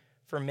ransom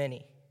for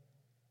many.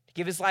 To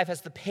give his life as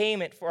the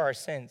payment for our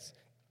sins.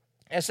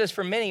 And it says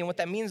for many, and what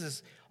that means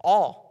is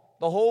all,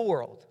 the whole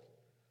world.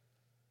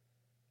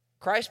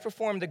 Christ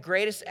performed the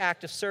greatest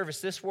act of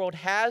service this world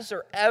has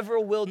or ever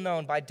will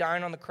know by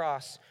dying on the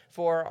cross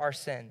for our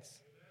sins.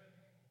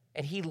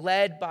 And he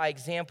led by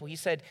example. He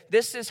said,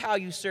 this is how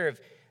you serve.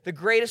 The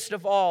greatest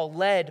of all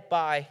led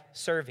by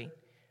serving.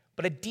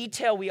 But a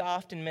detail we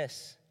often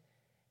miss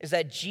is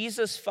that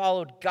Jesus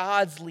followed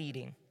God's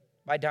leading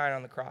by dying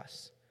on the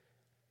cross.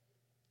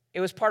 It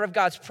was part of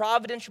God's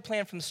providential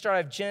plan from the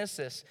start of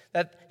Genesis,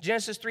 that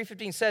Genesis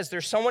 3:15 says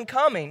there's someone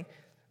coming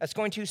that's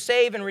going to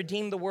save and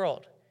redeem the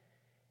world.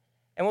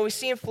 And what we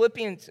see in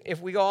Philippians,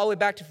 if we go all the way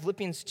back to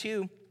Philippians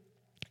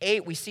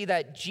 2:8, we see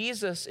that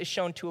Jesus is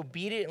shown to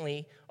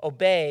obediently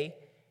obey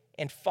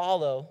and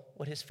follow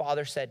what his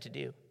Father said to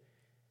do.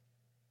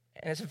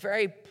 And it's a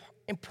very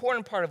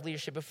important part of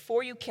leadership.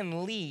 Before you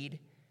can lead,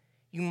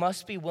 you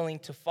must be willing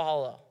to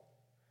follow.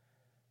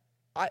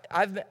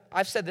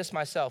 I've said this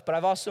myself, but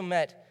I've also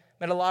met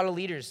a lot of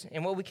leaders.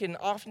 And what we can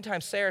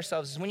oftentimes say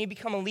ourselves is when you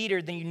become a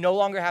leader, then you no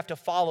longer have to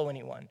follow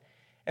anyone.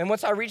 And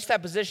once I reach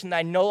that position,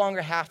 I no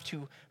longer have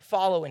to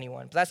follow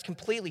anyone. But that's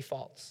completely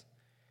false.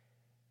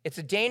 It's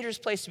a dangerous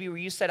place to be where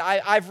you said,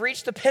 I've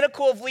reached the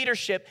pinnacle of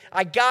leadership.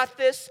 I got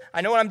this.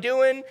 I know what I'm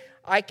doing.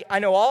 I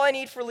know all I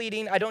need for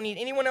leading. I don't need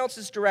anyone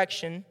else's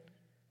direction.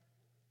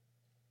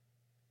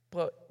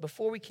 But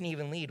before we can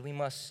even lead, we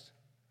must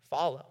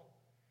follow.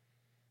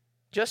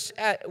 Just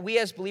as we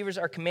as believers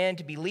are commanded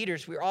to be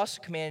leaders, we're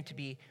also commanded to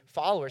be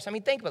followers. I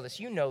mean, think about this.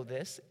 You know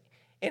this.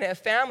 In a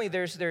family,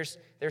 there's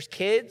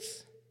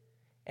kids,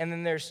 and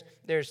then there's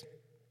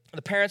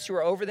the parents who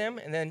are over them,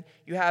 and then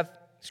you have,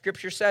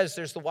 Scripture says,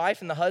 there's the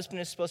wife, and the husband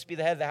is supposed to be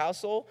the head of the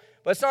household.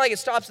 But it's not like it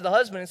stops at the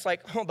husband. It's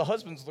like, oh, the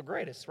husband's the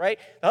greatest, right?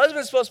 The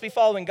husband's supposed to be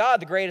following God,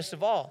 the greatest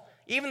of all.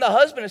 Even the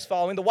husband is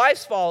following, the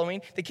wife's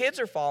following, the kids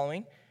are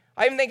following.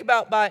 I even think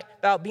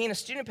about being a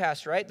student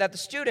pastor, right? That the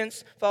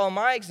students follow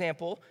my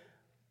example.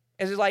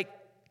 Is it like,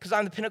 because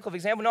I'm the pinnacle of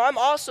example? No, I'm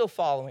also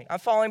following. I'm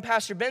following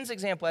Pastor Ben's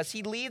example as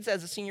he leads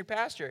as a senior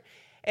pastor.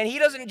 And he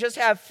doesn't just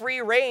have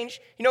free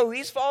range. You know who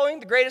he's following?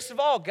 The greatest of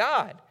all,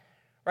 God,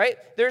 right?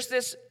 There's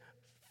this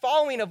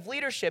following of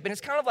leadership, and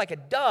it's kind of like a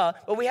duh,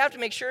 but we have to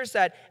make sure is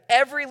that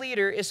every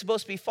leader is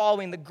supposed to be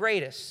following the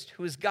greatest,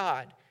 who is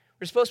God.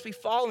 We're supposed to be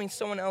following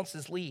someone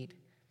else's lead.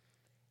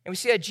 And we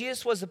see that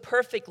Jesus was the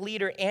perfect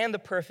leader and the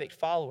perfect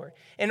follower.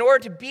 In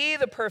order to be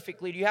the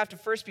perfect leader, you have to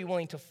first be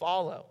willing to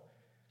follow.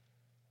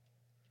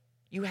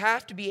 You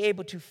have to be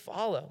able to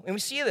follow. And we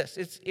see this.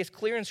 It's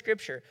clear in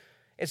Scripture.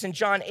 It's in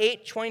John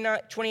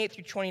 8:28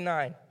 through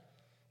 29.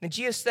 Then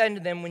Jesus said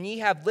unto them, when ye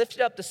have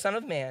lifted up the Son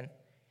of Man,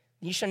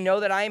 ye shall know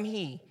that I am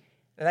he,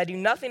 that I do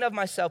nothing of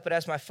myself, but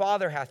as my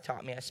Father hath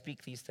taught me, I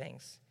speak these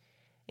things.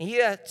 And he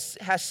that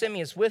hath sent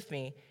me is with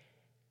me.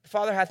 The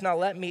Father hath not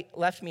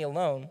left me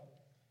alone,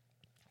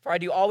 for I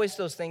do always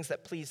those things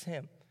that please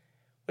him.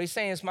 What he's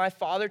saying is, my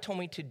Father told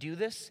me to do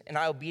this, and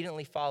I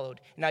obediently followed.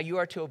 Now you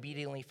are to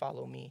obediently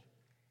follow me.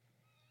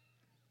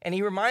 And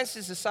he reminds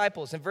his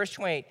disciples in verse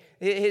 28,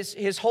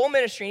 his whole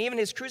ministry and even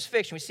his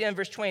crucifixion, we see in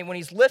verse 28, when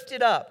he's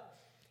lifted up,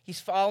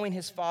 he's following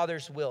his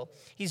Father's will.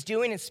 He's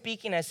doing and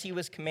speaking as he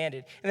was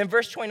commanded. And then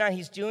verse 29,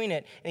 he's doing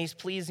it and he's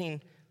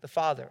pleasing the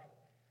Father.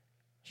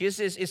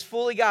 Jesus is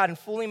fully God and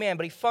fully man,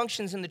 but he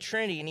functions in the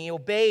Trinity and he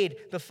obeyed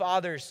the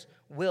Father's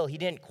will. He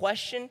didn't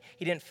question,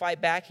 he didn't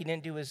fight back, he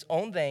didn't do his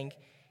own thing,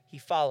 he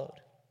followed.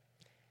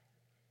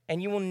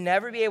 And you will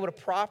never be able to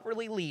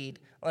properly lead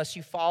unless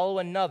you follow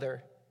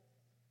another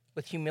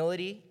with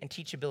humility and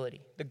teachability.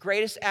 The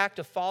greatest act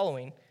of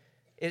following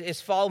is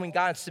following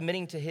God and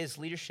submitting to his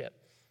leadership.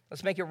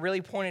 Let's make it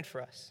really pointed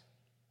for us.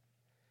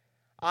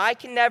 I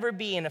can never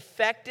be an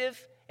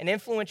effective and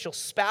influential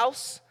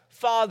spouse,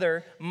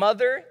 father,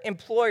 mother,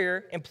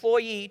 employer,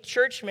 employee,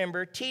 church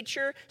member,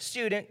 teacher,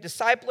 student,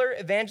 discipler,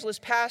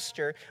 evangelist,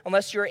 pastor,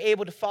 unless you're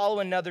able to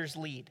follow another's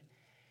lead.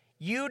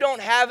 You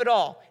don't have it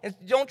all. And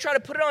don't try to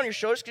put it on your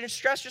shoulders. You're going to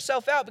stress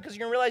yourself out because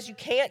you're going to realize you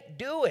can't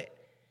do it.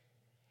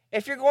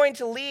 If you're going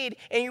to lead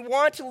and you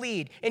want to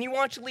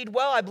lead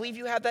well, I believe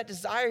you have that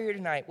desire here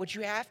tonight. What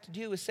you have to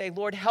do is say,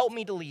 Lord, help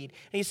me to lead.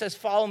 And he says,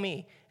 follow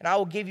me. And I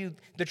will give you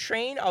the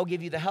train. I will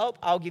give you the help.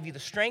 I will give you the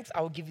strength.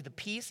 I will give you the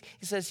peace.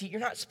 He says,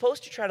 you're not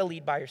supposed to try to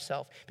lead by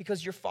yourself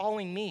because you're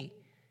following me.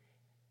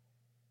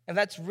 And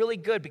that's really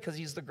good because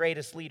he's the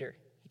greatest leader.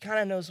 He kind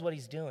of knows what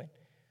he's doing.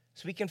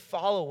 So we can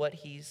follow what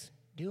he's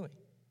doing.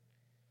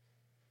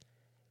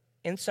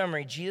 In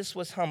summary, Jesus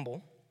was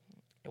humble.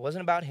 It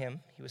wasn't about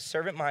him. He was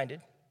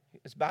servant-minded.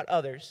 It was about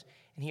others,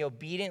 and he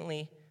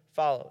obediently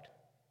followed.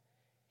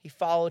 He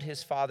followed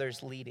his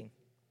Father's leading.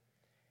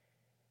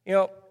 You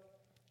know,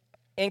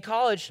 in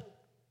college,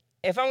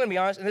 if I'm going to be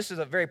honest, and this is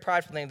a very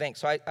prideful thing to think,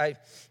 so I'm going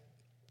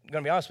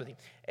to be honest with you,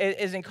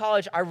 is in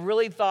college, I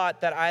really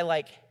thought that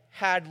I,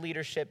 had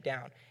leadership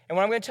down. And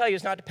what I'm going to tell you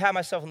is not to pat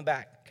myself on the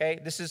back, okay?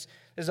 This is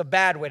a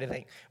bad way to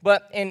think.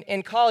 But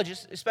in college,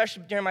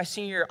 especially during my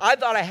senior year, I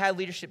thought I had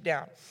leadership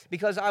down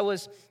because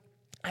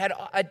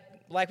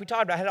like we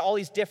talked about, I had all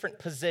these different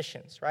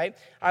positions, right?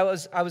 I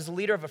was the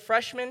leader of a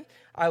freshman.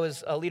 I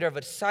was a leader of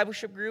a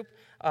discipleship group.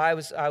 I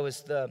was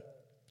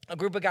a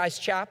group of guys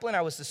chaplain.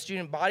 I was the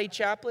student body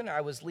chaplain. I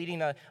was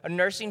leading a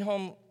nursing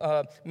home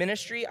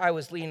ministry. I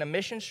was leading a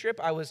mission trip.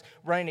 I was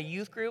running a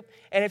youth group.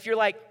 And if you're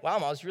like, wow,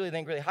 I was really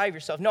thinking really high of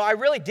yourself. No, I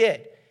really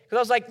did. Because I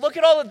was like, look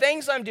at all the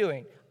things I'm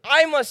doing.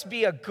 I must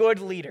be a good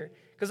leader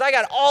because I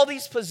got all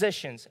these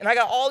positions and I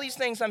got all these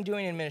things I'm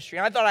doing in ministry.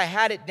 And I thought I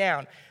had it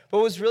down. But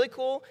what was really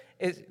cool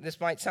is, this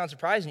might sound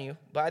surprising to you,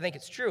 but I think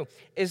it's true,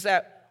 is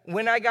that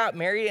when I got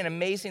married, an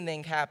amazing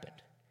thing happened.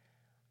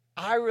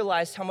 I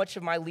realized how much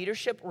of my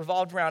leadership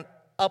revolved around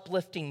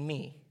uplifting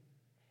me.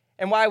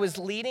 And why I was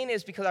leading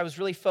is because I was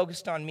really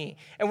focused on me.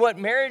 And what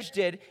marriage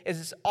did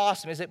is it's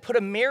awesome, is it put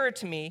a mirror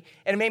to me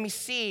and it made me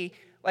see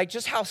like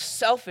just how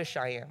selfish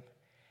I am.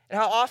 And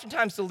how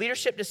oftentimes the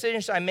leadership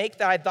decisions I make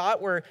that I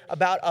thought were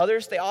about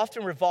others, they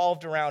often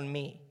revolved around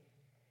me.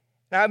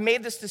 Now I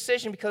made this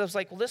decision because I was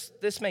like, well,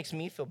 this makes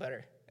me feel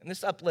better. And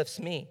this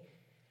uplifts me.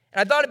 And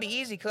I thought it'd be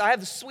easy because I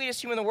have the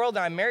sweetest human in the world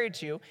that I'm married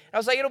to. And I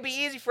was like, it'll be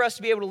easy for us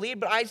to be able to lead,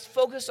 but I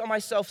focused on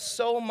myself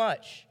so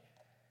much.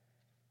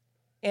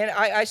 And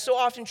I so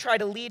often try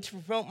to lead to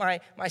promote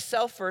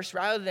myself first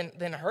rather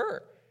than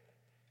her.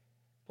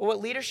 But what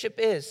leadership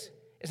is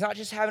not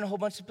just having a whole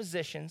bunch of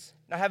positions,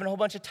 not having a whole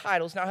bunch of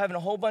titles, not having a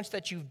whole bunch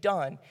that you've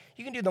done.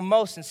 You can do the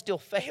most and still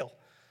fail.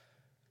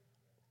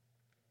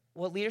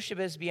 What leadership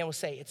is being able to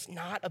say, it's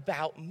not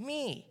about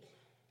me.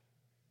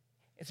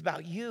 It's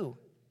about you.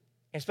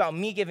 It's about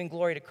me giving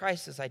glory to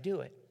Christ as I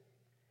do it.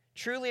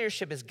 True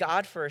leadership is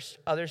God first,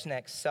 others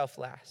next, self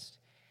last.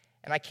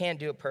 And I can't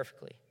do it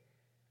perfectly.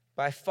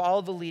 But I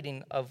follow the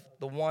leading of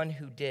the one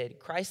who did.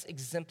 Christ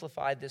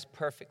exemplified this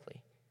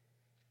perfectly.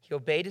 He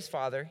obeyed his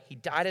Father. He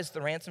died as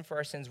the ransom for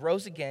our sins,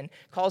 rose again,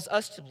 calls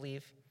us to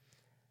believe.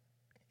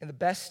 And the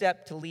best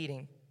step to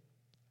leading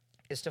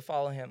is to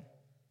follow him.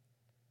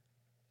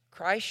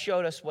 Christ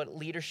showed us what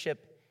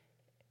leadership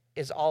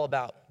is all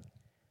about.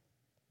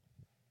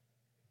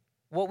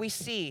 What we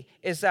see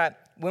is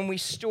that when we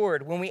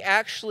steward, when we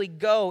actually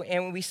go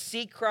and we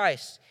seek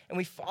Christ and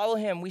we follow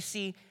him, we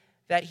see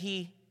that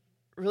he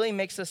really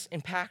makes us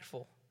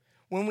impactful.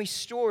 When we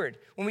steward,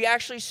 when we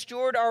actually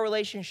steward our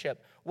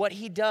relationship, what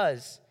he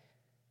does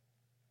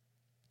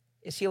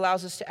is he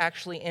allows us to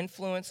actually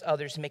influence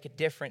others and make a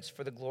difference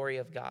for the glory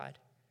of God.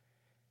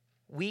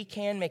 We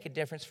can make a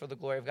difference for the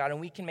glory of God, and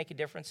we can make a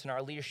difference in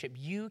our leadership.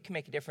 You can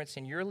make a difference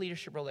in your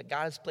leadership role that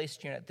God has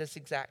placed you in at this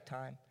exact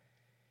time.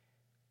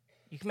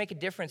 You can make a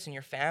difference in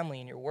your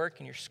family, in your work,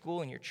 in your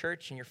school, in your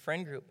church, in your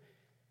friend group.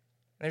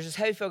 And there's this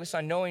heavy focus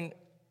on knowing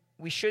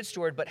we should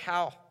steward, but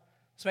how?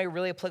 Let's make it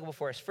really applicable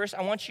for us. First,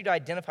 I want you to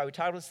identify, we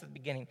talked about this at the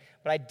beginning,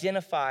 but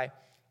identify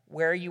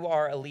where you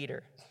are a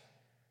leader.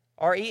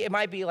 Or it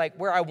might be like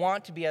where I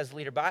want to be as a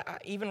leader,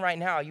 but even right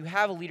now, you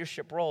have a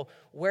leadership role.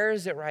 Where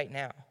is it right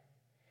now?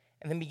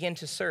 And then begin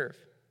to serve.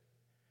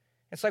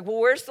 It's like, well,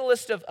 where's the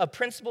list of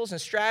principles and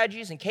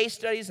strategies and case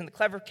studies and the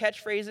clever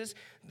catchphrases?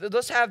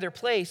 Those have their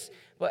place,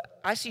 but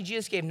I see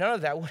Jesus gave none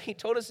of that. What he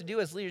told us to do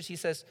as leaders, he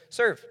says,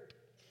 serve.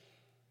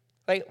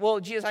 Like, well,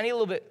 Jesus, I need a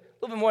little bit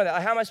more of that.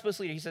 Like, how am I supposed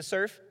to lead? He says,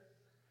 serve.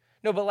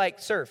 No, but like,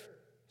 serve.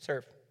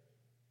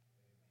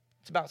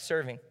 It's about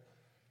serving.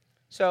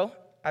 So,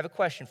 I have a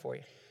question for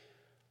you.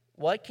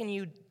 What can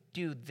you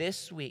do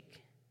this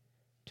week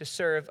to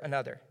serve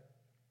another?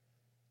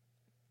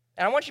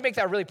 And I want you to make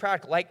that really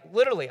practical. Like,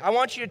 literally, I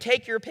want you to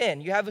take your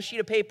pen. You have a sheet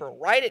of paper.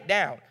 Write it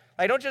down.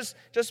 Like, don't just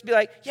be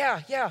like,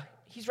 yeah,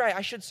 he's right.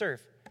 I should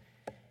serve.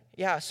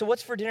 Yeah, so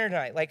what's for dinner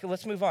tonight? Like,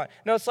 let's move on.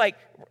 No, it's like,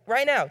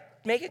 right now,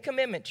 make a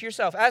commitment to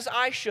yourself, as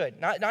I should.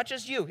 Not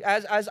just you,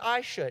 as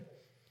I should.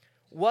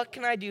 What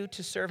can I do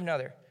to serve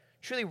another?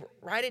 Truly,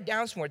 write it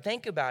down somewhere.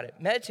 Think about it.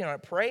 Meditate on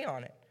it. Pray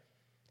on it.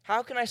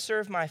 How can I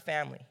serve my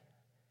family?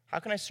 How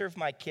can I serve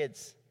my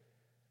kids?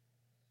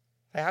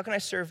 Like, how can I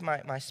serve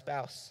my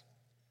spouse?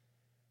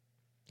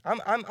 I'm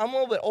a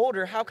little bit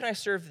older. How can I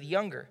serve the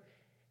younger?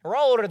 We're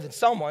all older than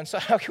someone, so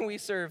how can we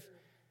serve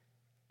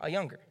a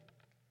younger?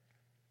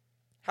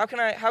 How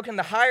can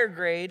the higher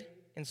grade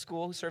in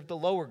school serve the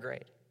lower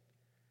grade?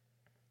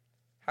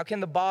 How can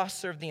the boss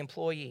serve the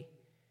employee?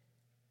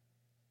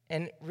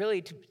 And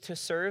really, to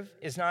serve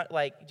is not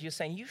like just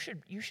saying, you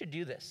should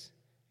do this.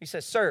 He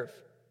says, serve.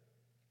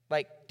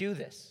 Like, do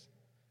this.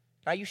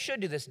 Now, you should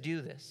do this,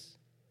 do this.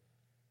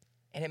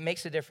 And it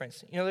makes a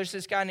difference. You know, there's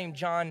this guy named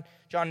John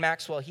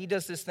Maxwell. He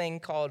does this thing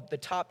called the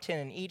top 10.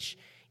 And each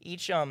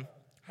I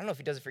don't know if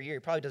he does it for a year. He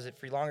probably does it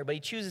for longer. But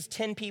he chooses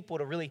 10 people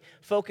to really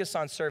focus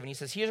on serving. He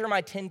says, here are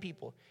my 10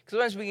 people. Because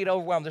sometimes we get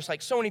overwhelmed. There's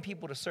like so many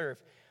people to serve.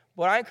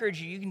 But I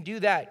encourage you can do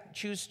that.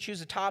 Choose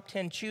the top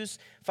 10. Choose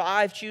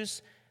 5.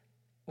 Choose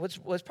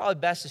what's probably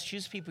best is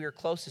choose people you're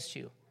closest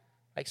to.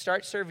 Like,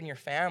 start serving your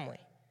family.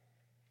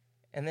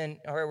 And then,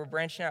 all right, we're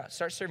branching out.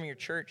 Start serving your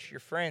church, your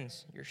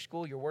friends, your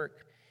school, your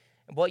work.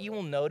 And what you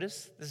will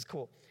notice, this is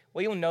cool.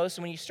 What you will notice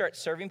when you start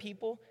serving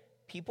people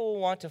will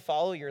want to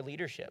follow your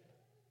leadership.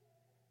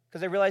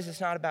 Because they realize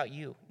it's not about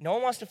you. No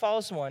one wants to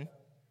follow someone.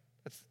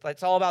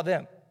 It's all about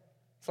them.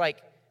 It's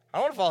like, I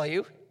don't want to follow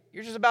you.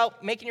 You're just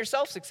about making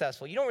yourself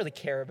successful. You don't really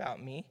care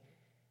about me.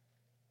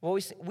 Well,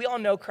 we all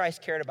know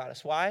Christ cared about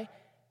us. Why?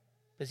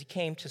 Because he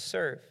came to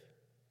serve.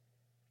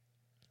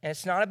 And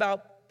it's not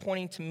about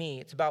pointing to me.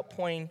 It's about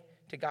pointing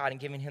to God and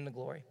giving him the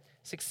glory.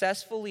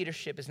 Successful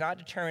leadership is not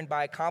determined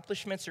by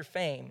accomplishments or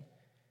fame,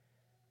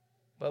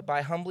 but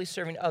by humbly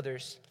serving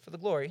others for the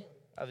glory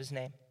of his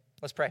name.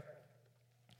 Let's pray.